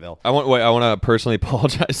Jacksonville. I want to personally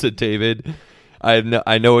apologize to David.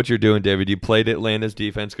 I know what you're doing, David. You played Atlanta's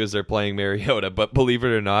defense because they're playing Mariota, but believe it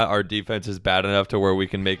or not, our defense is bad enough to where we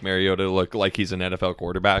can make Mariota look like he's an NFL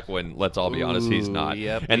quarterback when, let's all be honest, he's not.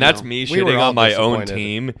 Yep, and that's me we were shitting all on my own disappointed.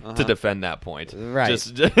 team to defend that point. Right.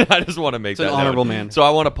 I just want to make an that honorable known. man. So I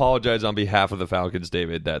want to apologize on behalf of the Falcons,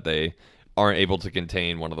 David, that they aren't able to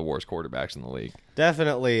contain one of the worst quarterbacks in the league.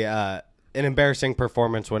 Definitely an embarrassing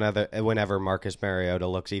performance whenever Marcus Mariota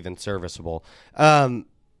looks even serviceable.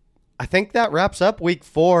 I think that wraps up week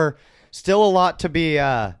 4. Still a lot to be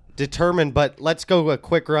determined, but let's go a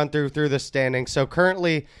quick run through the standings. So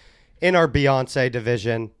currently in our Beyonce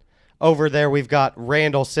division, over there we've got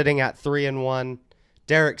Randall sitting at 3-1,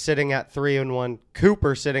 Derek sitting at 3-1,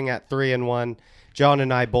 Cooper sitting at 3-1, John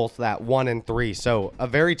and I both at 1-3. So a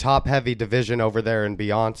very top-heavy division over there in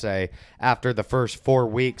Beyonce after the first 4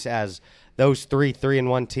 weeks, as those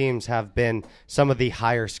 3-1 teams have been some of the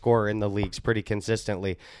higher scorer in the leagues pretty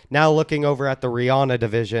consistently. Now looking over at the Rihanna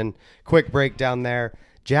division, quick breakdown there.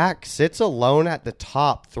 Jack sits alone at the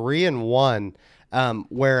top, 3-1,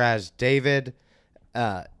 whereas David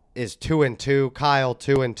is 2-2, Kyle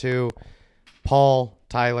 2-2, Paul,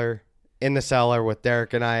 Tyler in the cellar with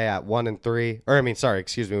Derek and I at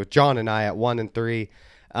 1-3. With John and I at 1-3,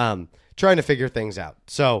 trying to figure things out.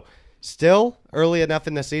 So still early enough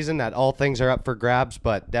in the season that all things are up for grabs,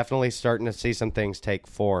 but definitely starting to see some things take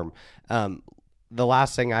form. The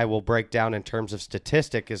last thing I will break down in terms of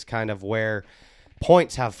statistic is kind of where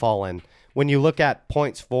points have fallen. When you look at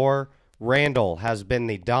points for, Randall has been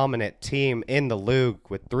the dominant team in the LOOG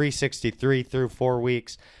with 363 through 4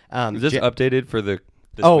 weeks. Is this updated for this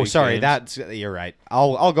week's sorry, games? you're right.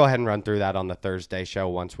 I'll go ahead and run through that on the Thursday show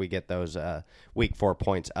once we get those week 4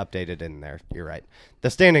 points updated in there. You're right.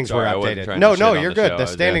 The standings were I wasn't updated. trying No, to shit on you're the good. show. The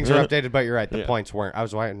standings Yeah. are updated, but you're right. The Yeah. points weren't. I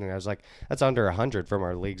was like, that's under 100 from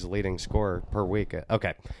our league's leading scorer per week.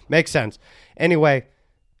 Okay, makes sense. Anyway,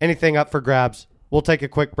 anything up for grabs? We'll take a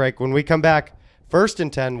quick break. When we come back, 1st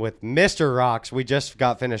and 10 with Mr. Rocks. We just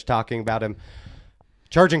got finished talking about him.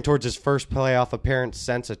 Charging towards his first playoff appearance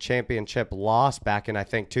since a championship loss back in, I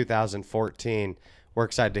think, 2014. We're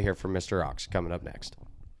excited to hear from Mr. Rocks coming up next.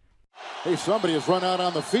 Hey, somebody has run out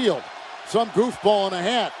on the field. Some goofball in a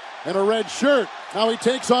hat and a red shirt. Now he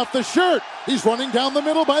takes off the shirt. He's running down the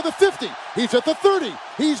middle by the 50. He's at the 30.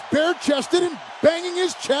 He's bare-chested and banging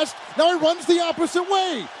his chest. Now he runs the opposite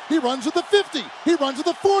way. He runs at the 50. He runs at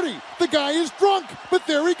the 40. The guy is drunk, but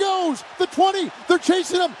there he goes. The 20. They're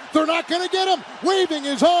chasing him. They're not going to get him. Waving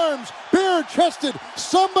his arms, bare-chested.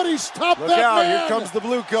 Somebody stop Look that out, man. here comes the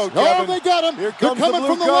blue coat, Oh, Kevin. they got him. Here They're comes coming the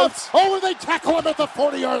from blue the coats. left. Oh, and they tackle him at the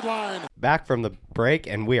 40-yard line. Back from the break,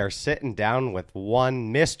 and we are sitting down with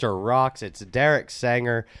one Mr. Rocks. It's Derek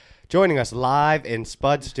Senger joining us live in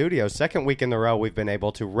Spud Studios. 2nd week in the row we've been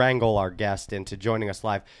able to wrangle our guest into joining us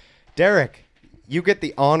live. Derek, you get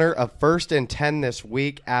the honor of 1st and 10 this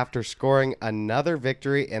week after scoring another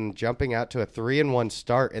victory and jumping out to a 3-1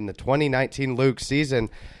 start in the 2019 LOOG season.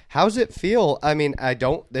 How's it feel? I mean,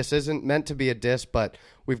 this isn't meant to be a diss, but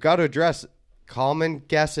we've got to address common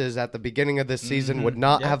guesses at the beginning of this season would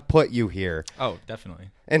not have put you here. Oh,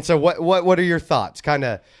 definitely. And so what are your thoughts? Kind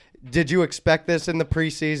of, did you expect this in the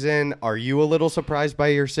preseason? Are you a little surprised by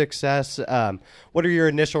your success? What are your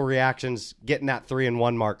initial reactions getting that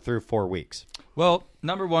 3-1 mark through 4 weeks? Well,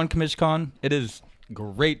 number one, Commissioner Con, it is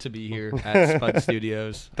great to be here at Spud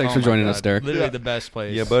Studios. Thanks for my joining God. us, Derek. Literally the best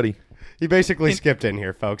place. Yeah, buddy. He basically skipped in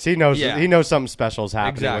here, folks. He knows something special is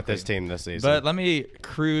happening with this team this season. But let me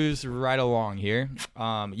cruise right along here.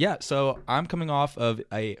 So I'm coming off of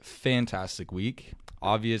a fantastic week.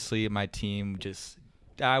 Obviously, my team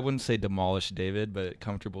I wouldn't say demolished David, but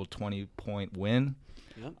comfortable 20-point win.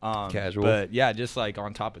 Casual. But yeah, just like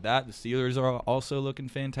on top of that, the Steelers are also looking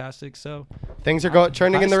fantastic. So things are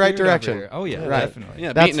trending in the right direction. Oh yeah, Right. definitely.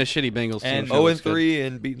 Yeah, That's- beating a shitty Bengals team. and- sure looks good. 0-3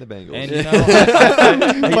 and beating the Bengals. And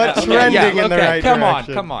you know, But trending in the right come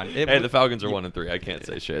direction. Come on. Hey, the Falcons are 1-3. I can't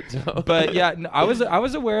say shit. So. But yeah, no, I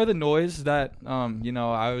was aware of the noise that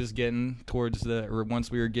I was getting towards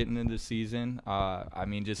once we were getting into the season. I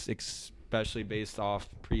mean, just especially based off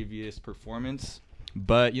previous performance.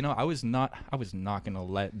 But I was not gonna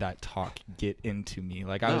let that talk get into me.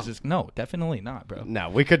 Like I was just definitely not, bro. No,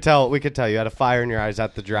 we could tell you had a fire in your eyes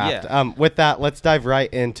at the draft. Yeah. With that, let's dive right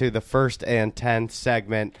into the 1st and 10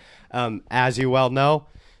 segment. As you well know,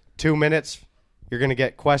 2 minutes. You're going to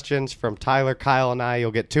get questions from Tyler, Kyle, and I.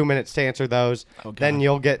 You'll get 2 minutes to answer those. Okay. Then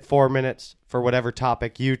you'll get 4 minutes for whatever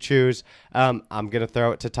topic you choose. I'm going to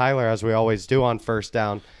throw it to Tyler, as we always do on First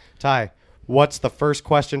Down. Ty, what's the first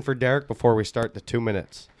question for Derek before we start the 2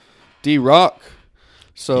 minutes? D-Rock.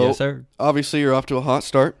 So, Yes, sir. obviously, you're off to a hot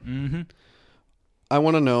start. Mm-hmm. I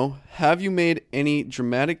want to know, have you made any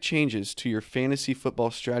dramatic changes to your fantasy football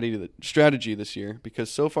strategy this year? Because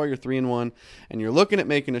so far you're 3-1, and you're looking at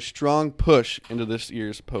making a strong push into this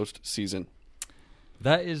year's postseason.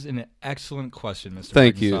 That is an excellent question, Mr.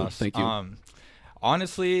 Thank you. Baggenstos. Thank you.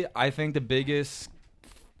 Honestly, I think the biggest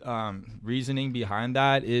reasoning behind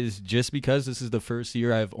that is just because this is the first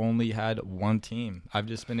year I've only had one team. I've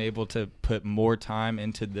just been able to put more time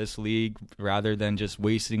into this league rather than just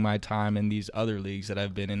wasting my time in these other leagues that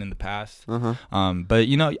I've been in the past. But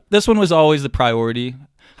this one was always the priority.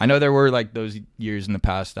 I know there were like those years in the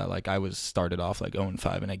past that like I was started off like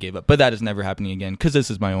 0-5 and I gave up, but that is never happening again because this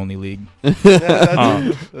is my only league.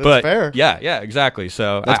 That's but fair. Yeah, exactly.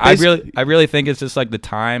 So I really think it's just like the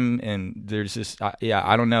time, and there's just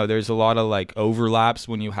I don't know. There's a lot of like overlaps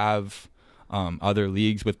when you have other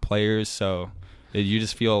leagues with players, so you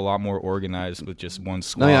just feel a lot more organized with just one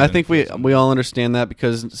squad. No, yeah, I think we all understand that,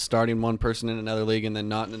 because starting one person in another league and then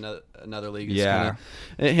not in another league, it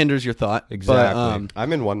hinders your thought. Exactly. But,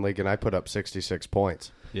 I'm in one league and I put up 66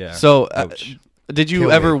 points. Yeah. So, did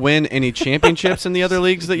you ever win any championships in the other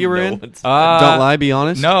leagues that you were in? Don't lie, be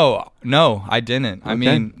honest. No, I didn't. Okay. I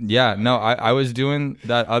mean, I was doing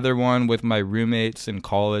that other one with my roommates in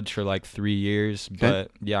college for like 3 years,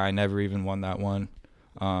 but I never even won that one.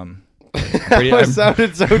 It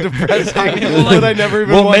sounded so depressing. I never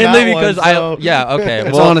even won mainly that because one, so.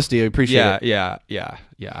 It's honesty. I appreciate it. Yeah.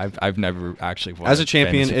 I've never actually won. As a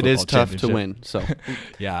champion, it is tough to win. So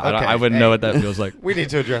I wouldn't know what that feels like. We need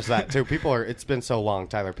to address that too. It's been so long,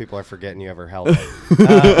 Tyler. People are forgetting you ever held it.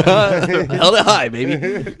 Held it high,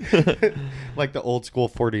 baby. Like the old school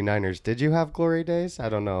 49ers. Did you have glory days? I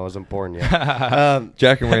don't know. I wasn't born yet.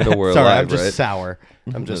 Jack and Randall were sorry, alive, I'm just right? sour.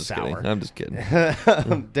 I'm just sour. Kidding. I'm just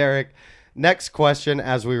kidding. Derek, next question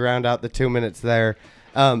as we round out the 2 minutes there.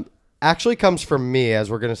 Actually comes from me, as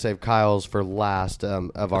we're going to save Kyle's for last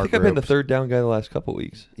of our I think I've been the third down guy the last couple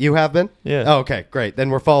weeks. You have been? Yeah. Oh, okay, great. Then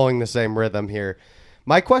we're following the same rhythm here.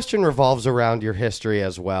 My question revolves around your history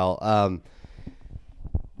as well.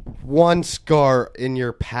 One scar in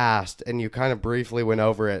your past, and you kind of briefly went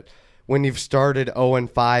over it, when you've started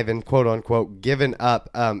 0-5 and quote-unquote given up,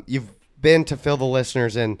 you've been, to fill the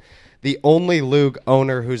listeners in, the only LOOG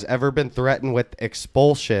owner who's ever been threatened with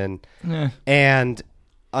expulsion, and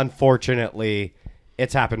unfortunately,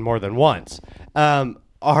 it's happened more than once.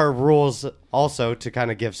 Our rules also, to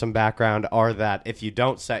kind of give some background, are that if you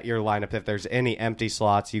don't set your lineup, if there's any empty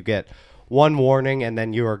slots, you get one warning and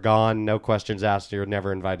then you are gone. No questions asked. You're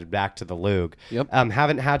never invited back to the LOOG. Yep.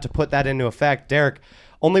 Haven't had to put that into effect. Derek,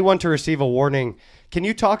 only one to receive a warning. Can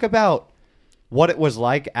you talk about what it was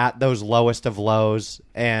like at those lowest of lows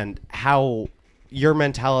and how your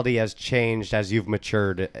mentality has changed as you've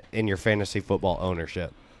matured in your fantasy football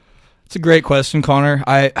ownership? It's a great question, Connor.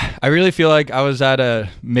 I really feel like I was at a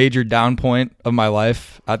major down point of my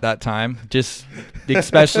life at that time. Just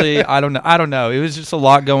especially, I don't know. It was just a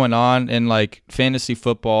lot going on, and like fantasy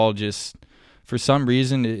football, just for some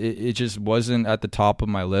reason, it just wasn't at the top of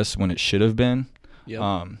my list when it should have been.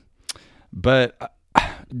 Yep. But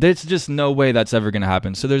there's just no way that's ever going to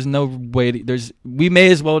happen. So there's no way. We may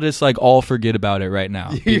as well just like all forget about it right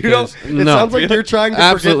now. It sounds like you're trying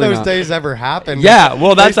to forget those days ever happened. Yeah,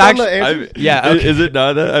 well, that's actually Okay. Is it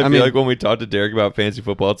not that? I feel like when we talk to Derek about fantasy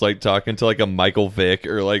football, it's like talking to like a Michael Vick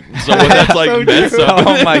or like someone that's like so messed true. up.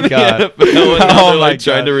 Oh my god! Oh my god!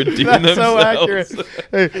 Trying to redeem That's so themselves. accurate.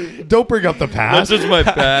 Hey, don't bring up the past. That's just my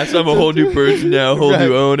past. I'm a whole new person now, whole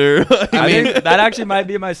new owner. I mean, that actually might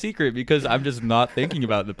be my secret because I'm just not thinking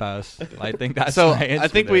about the past. I think that's so. my answer I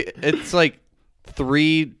think there. it's like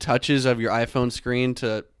 3 touches of your iPhone screen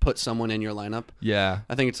to put someone in your lineup. Yeah.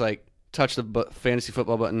 I think it's like touch the fantasy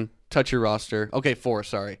football button, touch your roster. Okay, 4,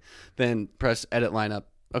 sorry. Then press edit lineup.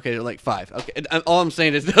 Okay, like 5. Okay, all I'm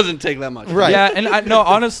saying is it doesn't take that much. Right. Yeah, and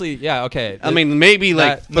honestly, yeah, okay. I mean, maybe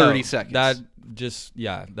like 30 seconds.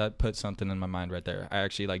 That put something in my mind right there. I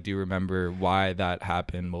actually do remember why that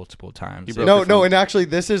happened multiple times. No, and actually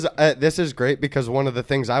this is great because one of the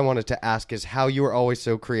things I wanted to ask is how you were always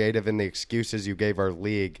so creative in the excuses you gave our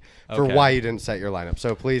league for why you didn't set your lineup.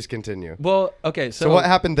 So please continue. Well, okay, so what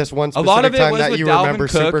happened this one specific a lot of it time was that with you Dalvin remember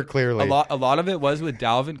Cook. super clearly? A lot of it was with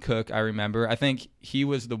Dalvin Cook, I remember. I think he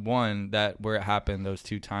was the one where it happened those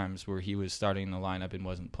 2 times where he was starting the lineup and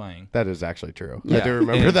wasn't playing. That is actually true. Yeah. I do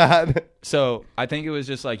remember that. So I think it was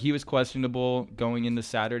just like he was questionable going into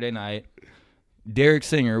Saturday night. Derek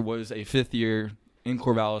Senger was a 5th year in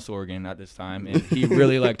Corvallis, Oregon at this time, and he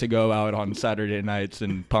really liked to go out on Saturday nights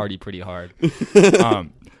and party pretty hard.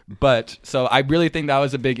 But so I really think that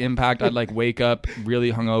was a big impact. I'd wake up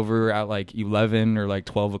really hungover at 11 or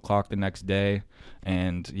 12 o'clock the next day,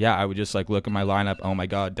 And yeah, I would just like look at my lineup. Oh my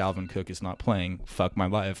God, Dalvin Cook is not playing. Fuck my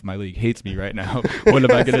life. My league hates me right now. What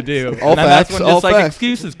am I gonna do? All and then facts, that's when all just like facts.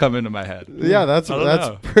 excuses come into my head. Yeah, that's I don't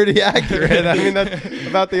know. pretty accurate. I mean, that's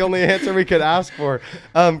about the only answer we could ask for.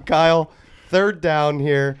 Kyle, third down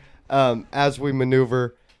here as we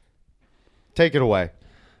maneuver. Take it away.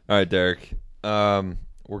 All right, Derek.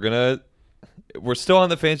 We're still on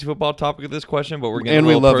the fantasy football topic of this question, but we're getting And a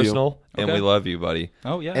we little love you. personal, and Okay. we love you, buddy.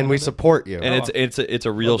 Oh yeah, And we support you. And it's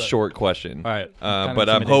a real short question. All right. Kinda But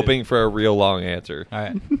I'm intimidated. hoping for a real long answer. All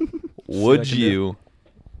right. Would See what I can you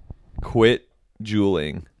quit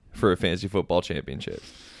JUULing for a fantasy football championship?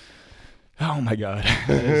 Oh my God,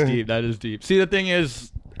 that is deep. That is deep. See, the thing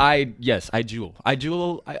is, I JUUL.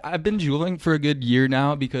 I've been JUULing for a good year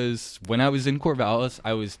now because when I was in Corvallis,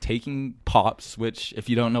 I was taking pops, which if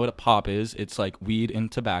you don't know what a pop is, it's like weed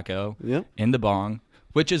and tobacco Yep. in the bong,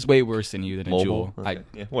 which is way worse than you than a Mobile? JUUL. Okay.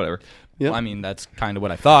 Yeah, whatever. Yep. I mean, that's kind of what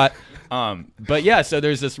I thought. But yeah, so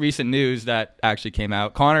there's this recent news that actually came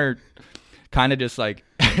out. Connor kind of just like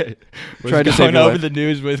was Tried to save going your over life. the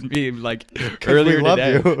news with me like earlier we love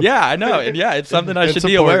today. you. Yeah, I know. And yeah, it's something I And should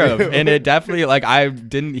be support aware of. you. And it definitely like I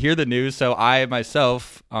didn't hear the news, so I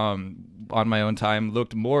myself on my own time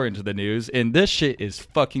looked more into the news, and this shit is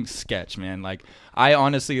fucking sketch, man. Like I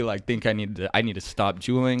honestly like think I need to stop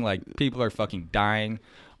JUULing. Like people are fucking dying.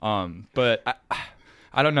 But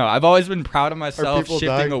I don't know. I've always been proud of Are myself people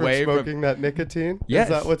shifting dying away from from smoking that nicotine? Yes. Is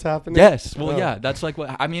that what's happening? Yes. Well, Oh. yeah. That's like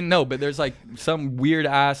what I mean. No, but there's like some weird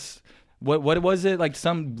ass. What was it? Like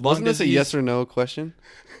some lung Wasn't this a disease? yes or no question?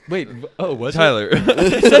 Wait. Oh, was Tyler, it?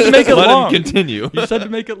 You said to make it let long. him continue. You said to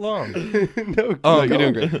make it long. No, No, you're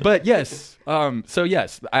doing great. But yes. So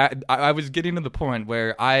yes, I was getting to the point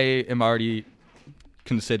where I am already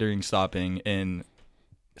considering stopping, and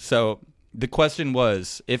so the question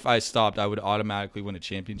was, if I stopped, I would automatically win a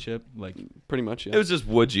championship. Like, Pretty much, yeah. It was just,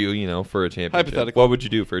 would you, for a championship? Hypothetical. What would you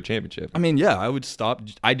do for a championship? I mean, yeah, I would stop.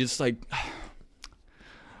 I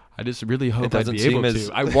just really hope I'd doesn't be seem able as-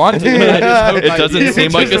 to. I want to. But I just hope It I'd doesn't be able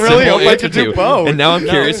seem to. like a really simple hope I answer could do to. both. And now I'm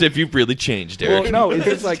No. curious if you've really changed, Derek. Well, no, it's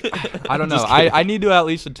just like I don't know. I need to at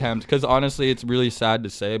least attempt, because honestly, it's really sad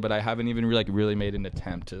to say, but I haven't even really made an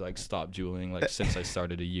attempt to like stop JUUling like since I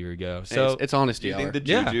started a year ago. Hey, So it's Do honesty you hour. think the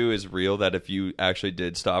Yeah. juju is real, that if you actually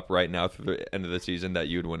did stop right now through the end of the season that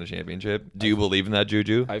you would win a championship? Do you believe in that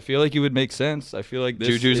juju? I feel like it would make sense. I feel like this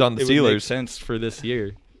Juju's on the it would make Steelers. sense for this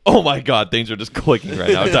year. Oh my God, things are just clicking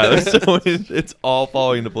right now, Tyler. So it's all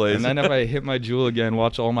falling into place. And then if I hit my JUUL again,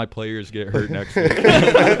 watch all my players get hurt next week.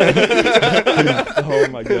 Oh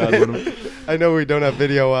my God. I know we don't have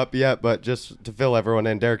video up yet, but just to fill everyone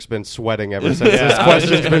in, Derek's been sweating ever since this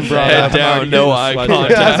question's been brought Head up. down, no eye Sweaty. He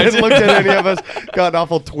contact. hasn't looked at any of us. Gotten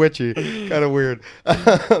awful twitchy. Kind of weird.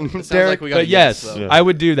 Sounds like we got a But yes, though. I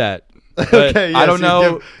would do that. But Okay, I yes, don't you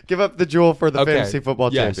know. Give up the jewel for the Okay. fantasy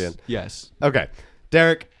football Yes, champion. Yes. Okay,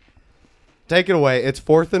 Derek, take it away. It's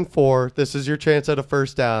 4th and 4. This is your chance at a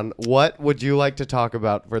first down. What would you like to talk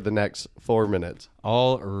about for the next 4 minutes?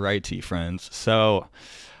 All righty, friends. So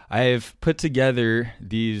I've put together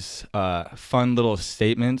these fun little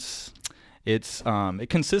statements. It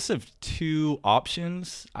consists of 2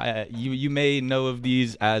 options. You may know of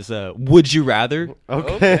these as would you rather.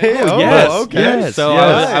 Okay. Oh, Yes. okay. Yes. So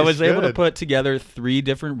Yes. I was able to Good. put together 3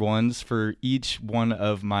 different ones for each one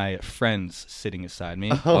of my friends sitting beside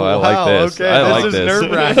me. Oh, I like wow, this. Okay. I this like is this.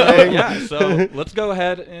 nerve-wracking. Yeah, so let's go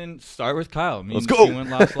ahead and start with Kyle. Let's go. Went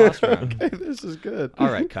last round. Okay, this is good. All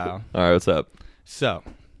right, Kyle. All right, what's up? So,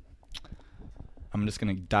 I'm just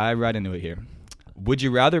going to dive right into it here. Would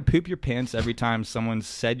you rather poop your pants every time someone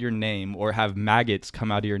said your name, or have maggots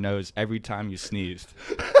come out of your nose every time you sneezed?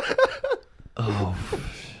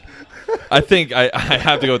 I think I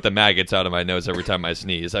have to go with the maggots out of my nose every time I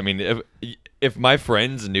sneeze. I mean, if my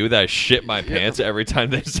friends knew that I shit my pants every time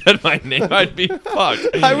they said my name, I'd be fucked.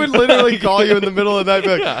 I would literally call you in the middle of the night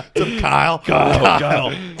and be like, "What's up, Kyle?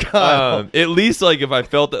 Kyle. At least, like, if I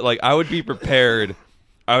felt that, like, I would be prepared.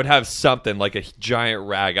 I would have something like a giant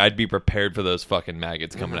rag. I'd be prepared for those fucking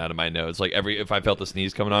maggots coming out of my nose. Like, if I felt a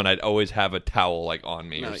sneeze coming on, I'd always have a towel like on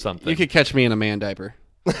me or something. You could catch me in a man diaper.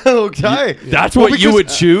 Okay. That's Well, what you because- would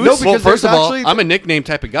choose. No, Well, because first of there's all, actually- I'm a nickname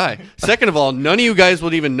type of guy. Second of all, none of you guys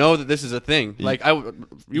would even know that this is a thing. Like, you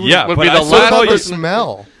Yeah, would but be I the still last call How you- you person.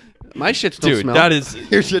 smell? My shits don't Dude, smell. that is.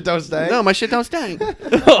 Your shit don't stink? No, my shit don't stink.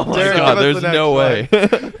 Oh my Derek, God, give us there's the no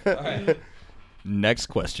next way. Next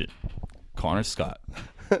question. Connor Scott.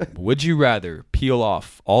 Would you rather peel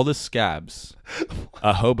off all the scabs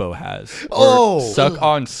a hobo has, or Oh. suck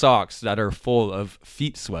on socks that are full of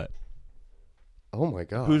feet sweat? Oh my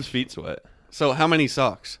God. Whose feet sweat? So how many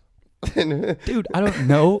socks? Dude, I don't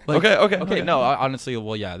know. Like, Okay. No, honestly,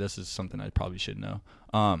 well, yeah, this is something I probably should know.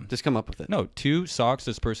 Just come up with it. No, 2 socks.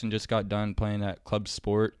 This person just got done playing at Club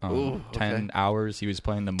Sport. 10 hours. He was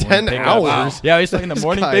playing the morning 10 pickups. hours? Yeah, he was playing the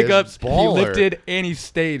morning guy is pickups. He baller. lifted and he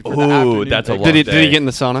stayed for the afternoon. that's a pickups. long Did he day. get in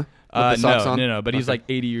the sauna? With the socks on? No, but he's like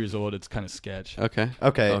 80 years old. It's kind of sketch. Okay.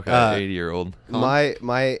 Okay. 80-year-old.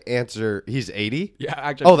 My answer, he's 80? Yeah,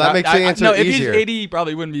 actually. Oh, that makes the answer No, if easier. he's 80, he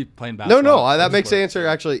probably wouldn't be playing No, basketball. that makes the answer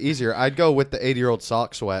actually easier. I'd go with the 80-year-old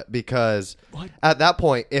sock sweat because at that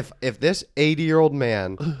point, if this 80-year-old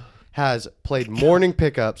man has played morning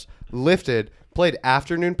pickups, lifted, played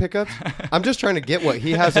afternoon pickups, I'm just trying to get what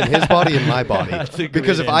he has in his body and my body.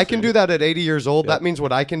 Because if I can do that at 80 years old, that means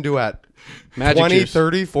what I can do at Magic 20, juice.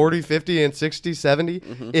 30, 40, 50, and 60, 70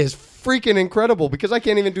 is freaking incredible because I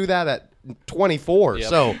can't even do that at 24. Yep.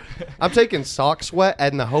 So I'm taking sock sweat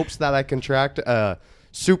in the hopes that I contract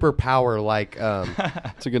superpower like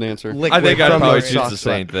That's a good answer. liquid I think I'd from probably those choose sock the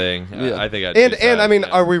sweat. same thing. Yeah. I think I'd And choose and that, I mean, yeah.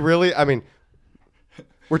 are we really? I mean,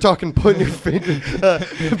 we're talking putting your finger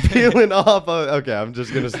peeling off. Okay, I'm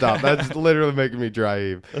just gonna stop. That's literally making me dry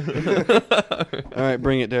heave. All right,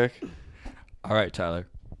 bring it, Derek. All right, Tyler.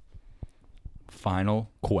 Final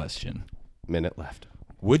question. Minute left.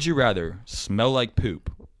 Would you rather smell like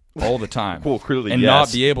poop all the time Well, clearly, and yes.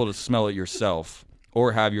 not be able to smell it yourself,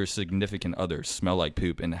 or have your significant other smell like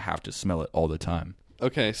poop and have to smell it all the time?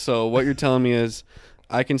 Okay, so what you're telling me is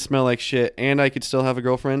I can smell like shit and I could still have a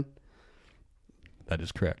girlfriend? That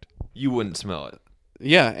is correct. You wouldn't smell it.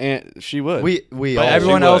 Yeah, and she would. We But all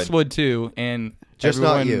everyone would. else would too, and Just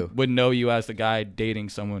not everyone you. would know you as the guy dating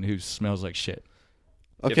someone who smells like shit.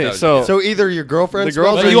 Okay, that was- so So either your girlfriend The smells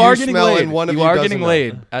girlfriend- or you are getting smell laid. and one of you are doesn't getting know.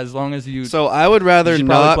 laid as long as you. I would rather you should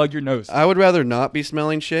probably not plug your nose. I would rather not be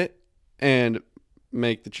smelling shit and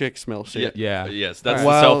make the chick smell shit. Yeah. Yes, that's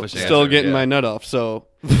While the selfish answer. still getting yeah. my nut off. So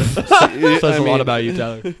Says a lot about you,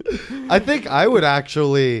 Tyler. I think I would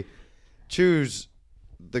actually choose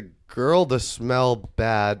the girl to smell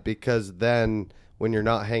bad because then when you're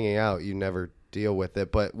not hanging out, you never deal with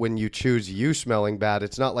it. But when you choose you smelling bad,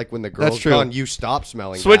 it's not like when the girl's true. gone, you stop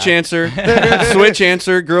smelling Switch bad. answer. Switch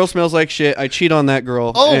answer. Girl smells like shit. I cheat on that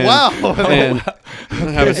girl. Oh, and, wow. And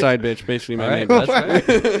have a side bitch, basically my name. That's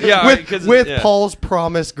right. Yeah, with 'cause- with yeah. Paul's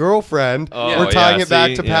promised girlfriend. Oh, we're tying yeah, it back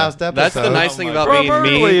see, to yeah. past episodes. That's the nice thing about From being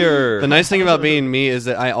me. earlier. The nice thing about being me is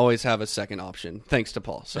that I always have a second option, thanks to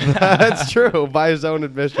Paul. So That's true, by his own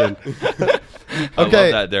admission. I love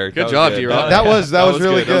Okay. that, Derek. Good That was job, good. D-Rock. That was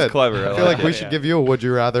really good. good. That was clever. I feel like we should give you a would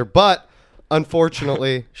you rather, but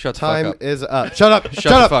unfortunately, Shut the time fuck up. is up. Shut up. Shut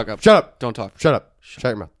the fuck up. Shut up. Don't talk. Shut up. Shut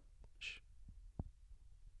your mouth.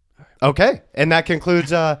 Okay, and that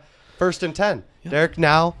concludes First and 10. Derek,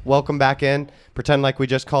 now welcome back in. Pretend like we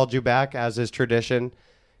just called you back, as is tradition.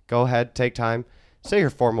 Go ahead, take time, say your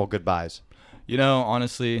formal goodbyes. You know,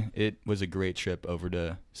 honestly, it was a great trip over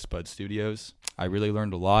to Spud Studios. I really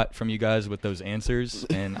learned a lot from you guys with those answers,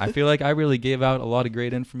 and I feel like I really gave out a lot of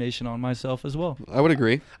great information on myself as well. I would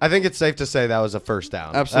agree. I think it's safe to say that was a first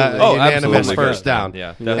down. Absolutely. Oh, unanimous absolutely. first Good. down.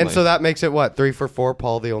 Yeah, And definitely. so that makes it what, 3 for 4?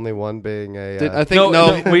 Paul, the only one being a. I think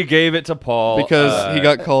no, we gave it to Paul because he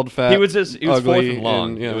got called fat. He was fourth ugly, and long.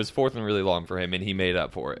 and, yeah. It was fourth and really long for him, and he made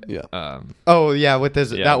up for it. Yeah. Oh yeah, with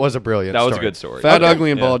this, Yeah. that was a brilliant. That was a story. good story. Fat, Okay.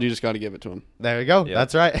 ugly, and Yeah. bald. You just got to give it to him. There you go. Yeah.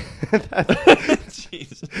 That's right.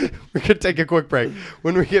 Jeez. We're gonna take a quick break.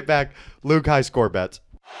 When we get back, Luke high score bets.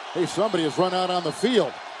 Hey, somebody has run out on the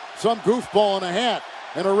field. Some goofball in a hat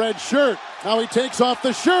and a red shirt. Now he takes off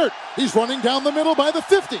the shirt. He's running down the middle by the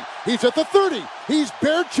 50. He's at the 30. He's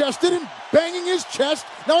bare-chested and banging his chest.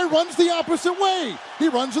 Now he runs the opposite way. He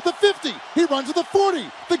runs at the 50. He runs at the 40.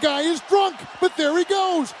 The guy is drunk, but there he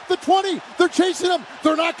goes. The 20. They're chasing him.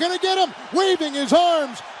 They're not going to get him. Waving his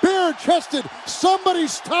arms, bare-chested. Somebody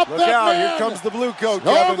stop Look that out, man. here comes the blue coat,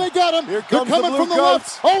 Oh, Kevin. they got him. Here They're comes coming the from blue the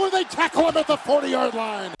coats. left. Oh, and they tackle him at the 40-yard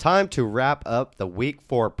line. Time to wrap up the Week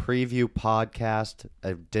 4 preview podcast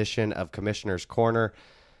edition of Commissioner's Corner.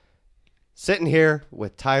 Sitting here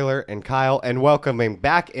with Tyler and Kyle, and welcoming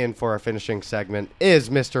back in for our finishing segment is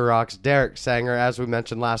Mr. Rock's Derek Senger. As we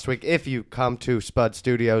mentioned last week, if you come to Spud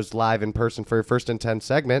Studios live in person for your First and 10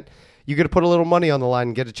 segment, you get to put a little money on the line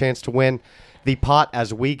and get a chance to win the pot,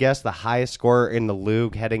 as we guess the highest scorer in the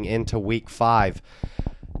LOOG heading into Week 5.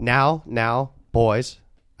 Now, boys,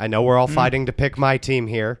 I know we're all fighting to pick my team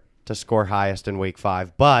here to score highest in Week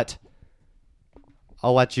 5, but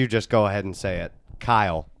I'll let you just go ahead and say it.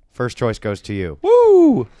 Kyle, first choice goes to you.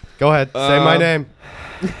 Woo! Go ahead. Say my name.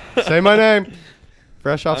 Say my name.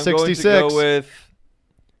 Fresh off I'm 66. going to go with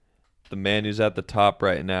the man who's at the top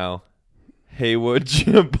right now, Haywood,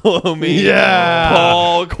 Jablomi, Yeah.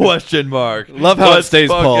 Paul, question mark. Love how it stays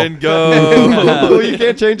Paul. Fucking go. Well, you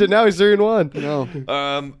can't change it now. He's 3-1. No.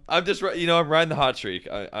 I'm just, I'm riding the hot streak.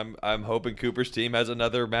 I'm hoping Cooper's team has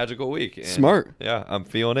another magical week. And Smart. Yeah, I'm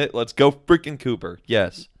feeling it. Let's go freaking Cooper.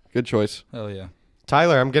 Yes. Good choice. Hell yeah.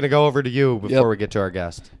 Tyler, I'm going to go over to you before we get to our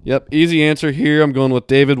guest. Yep. Easy answer here. I'm going with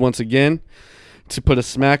David once again. To put a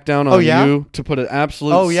smackdown on you, to put an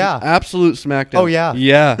absolute absolute smackdown. Oh, yeah.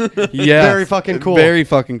 Yeah. Very fucking cool. Very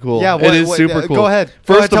fucking cool. Yeah, it is super cool. Go ahead.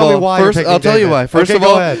 First of all, tell me why you're picking I'll tell you why.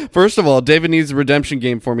 David. First of all, David needs a redemption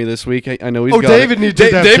game for me this week. I know he's got David it. needs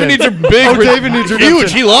redemption. David needs a big David needs redemption.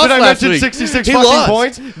 Huge. He lost Did I last mention week. 66 he fucking lost.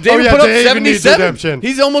 points? David yeah, put up David needs 77. redemption.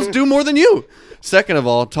 He's almost due more than you. Second of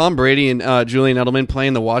all, Tom Brady and Julian Edelman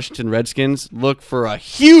playing the Washington Redskins. Look for a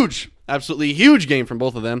absolutely huge game from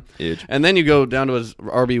both of them. Huge. And then you go down to his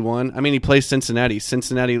RB1. I mean, he plays Cincinnati.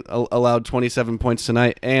 Cincinnati allowed 27 points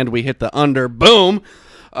tonight, and we hit the under. Boom.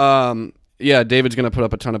 Yeah, David's going to put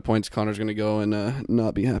up a ton of points. Connor's going to go and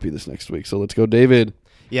not be happy this next week. So let's go, David.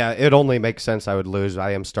 Yeah, it only makes sense I would lose.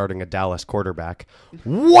 I am starting a Dallas quarterback.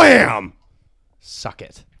 Wham! Suck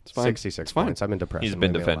it. It's fine. 66 points. I'm in depression. He's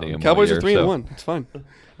been defending him. Cowboys all are year, 3-1. It's fine.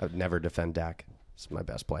 I would never defend Dak. He's my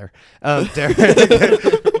best player.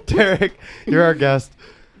 Derek, you're our guest.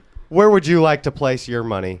 Where would you like to place your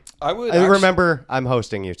money? I would. And remember, I'm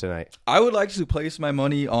hosting you tonight. I would like to place my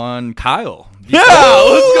money on Kyle. Yeah, let's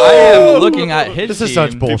go. I am looking at his This team. is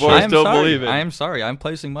such bullshit. People are I am still sorry. believing. I am sorry. I'm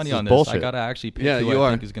placing money This is on this. bullshit. I gotta actually pick Yeah, who you I are.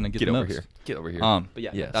 think is gonna get Get the over most. here. Get over here. But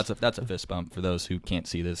yeah, Yes. that's a fist bump for those who can't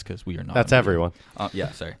see this because we are not. That's on everyone. video.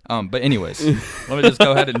 Yeah, sorry. But anyways, let me just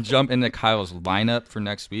go ahead and jump into Kyle's lineup for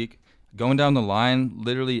next week. Going down the line,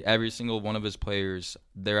 literally every single one of his players,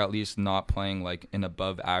 they're at least not playing like an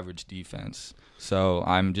above average defense. So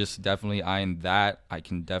I'm just definitely eyeing that. I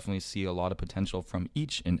can definitely see a lot of potential from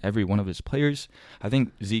each and every one of his players. I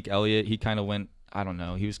think Zeke Elliott, he kind of went, I don't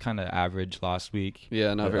know, he was kind of average last week.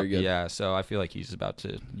 Yeah, not very good. Yeah, so I feel like he's about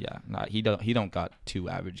to, he don't got 2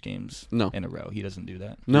 average games in a row. He doesn't do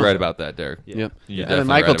that. No. You're right about that, Derek. Yep. You're And then definitely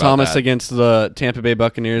Michael right about Thomas that. against the Tampa Bay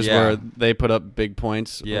Buccaneers, Yeah. where they put up big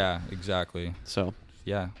points. Yeah, exactly. So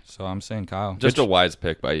Yeah, so I'm saying Kyle. Just a wise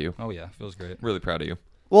pick by you. Oh, yeah, feels great. Really proud of you.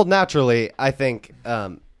 Well, naturally, I think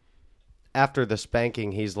after the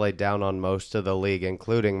spanking he's laid down on most of the league,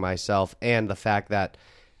 including myself, and the fact that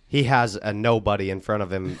he has a nobody in front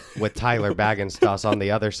of him with Tyler Baggenstos on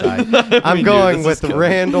the other side, I'm going with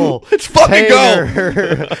Randall. Let's fucking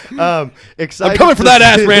go! Excited I'm coming for that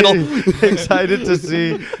ass, Randall. Excited to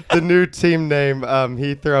see the new team name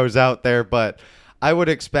he throws out there, but I would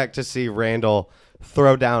expect to see Randall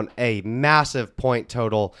throw down a massive point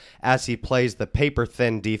total as he plays the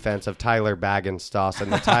paper-thin defense of Tyler Baggenstos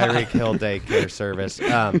and the Tyreek Hill daycare service.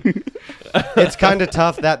 It's kind of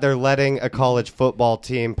tough that they're letting a college football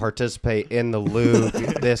team participate in the LOOG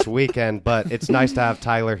this weekend, but it's nice to have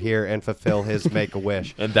Tyler here and fulfill his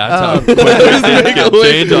make-a-wish. And that's how quick things can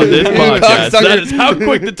change on this podcast. That is how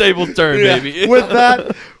quick the tables turn, baby. With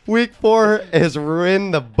that, Week 4 is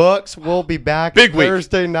in the books. We'll be back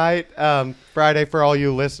Thursday night, Friday for all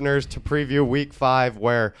you listeners to preview Week 5,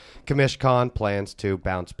 where Commish Con plans to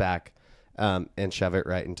bounce back and shove it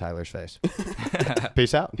right in Tyler's face.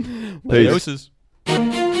 Peace out. Doses.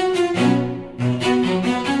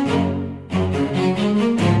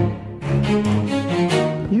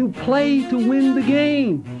 You play to win the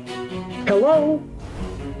game. Hello?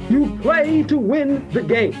 You play to win the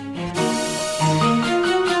game.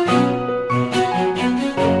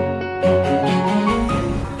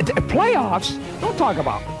 Playoffs? Don't talk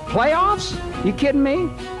about playoffs. You kidding me?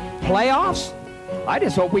 Playoffs? I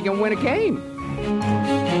just hope we can win a game.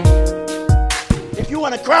 If you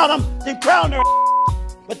want to crown them, then crown their.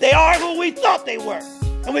 But they are who we thought they were.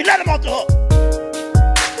 And we let them off the hook.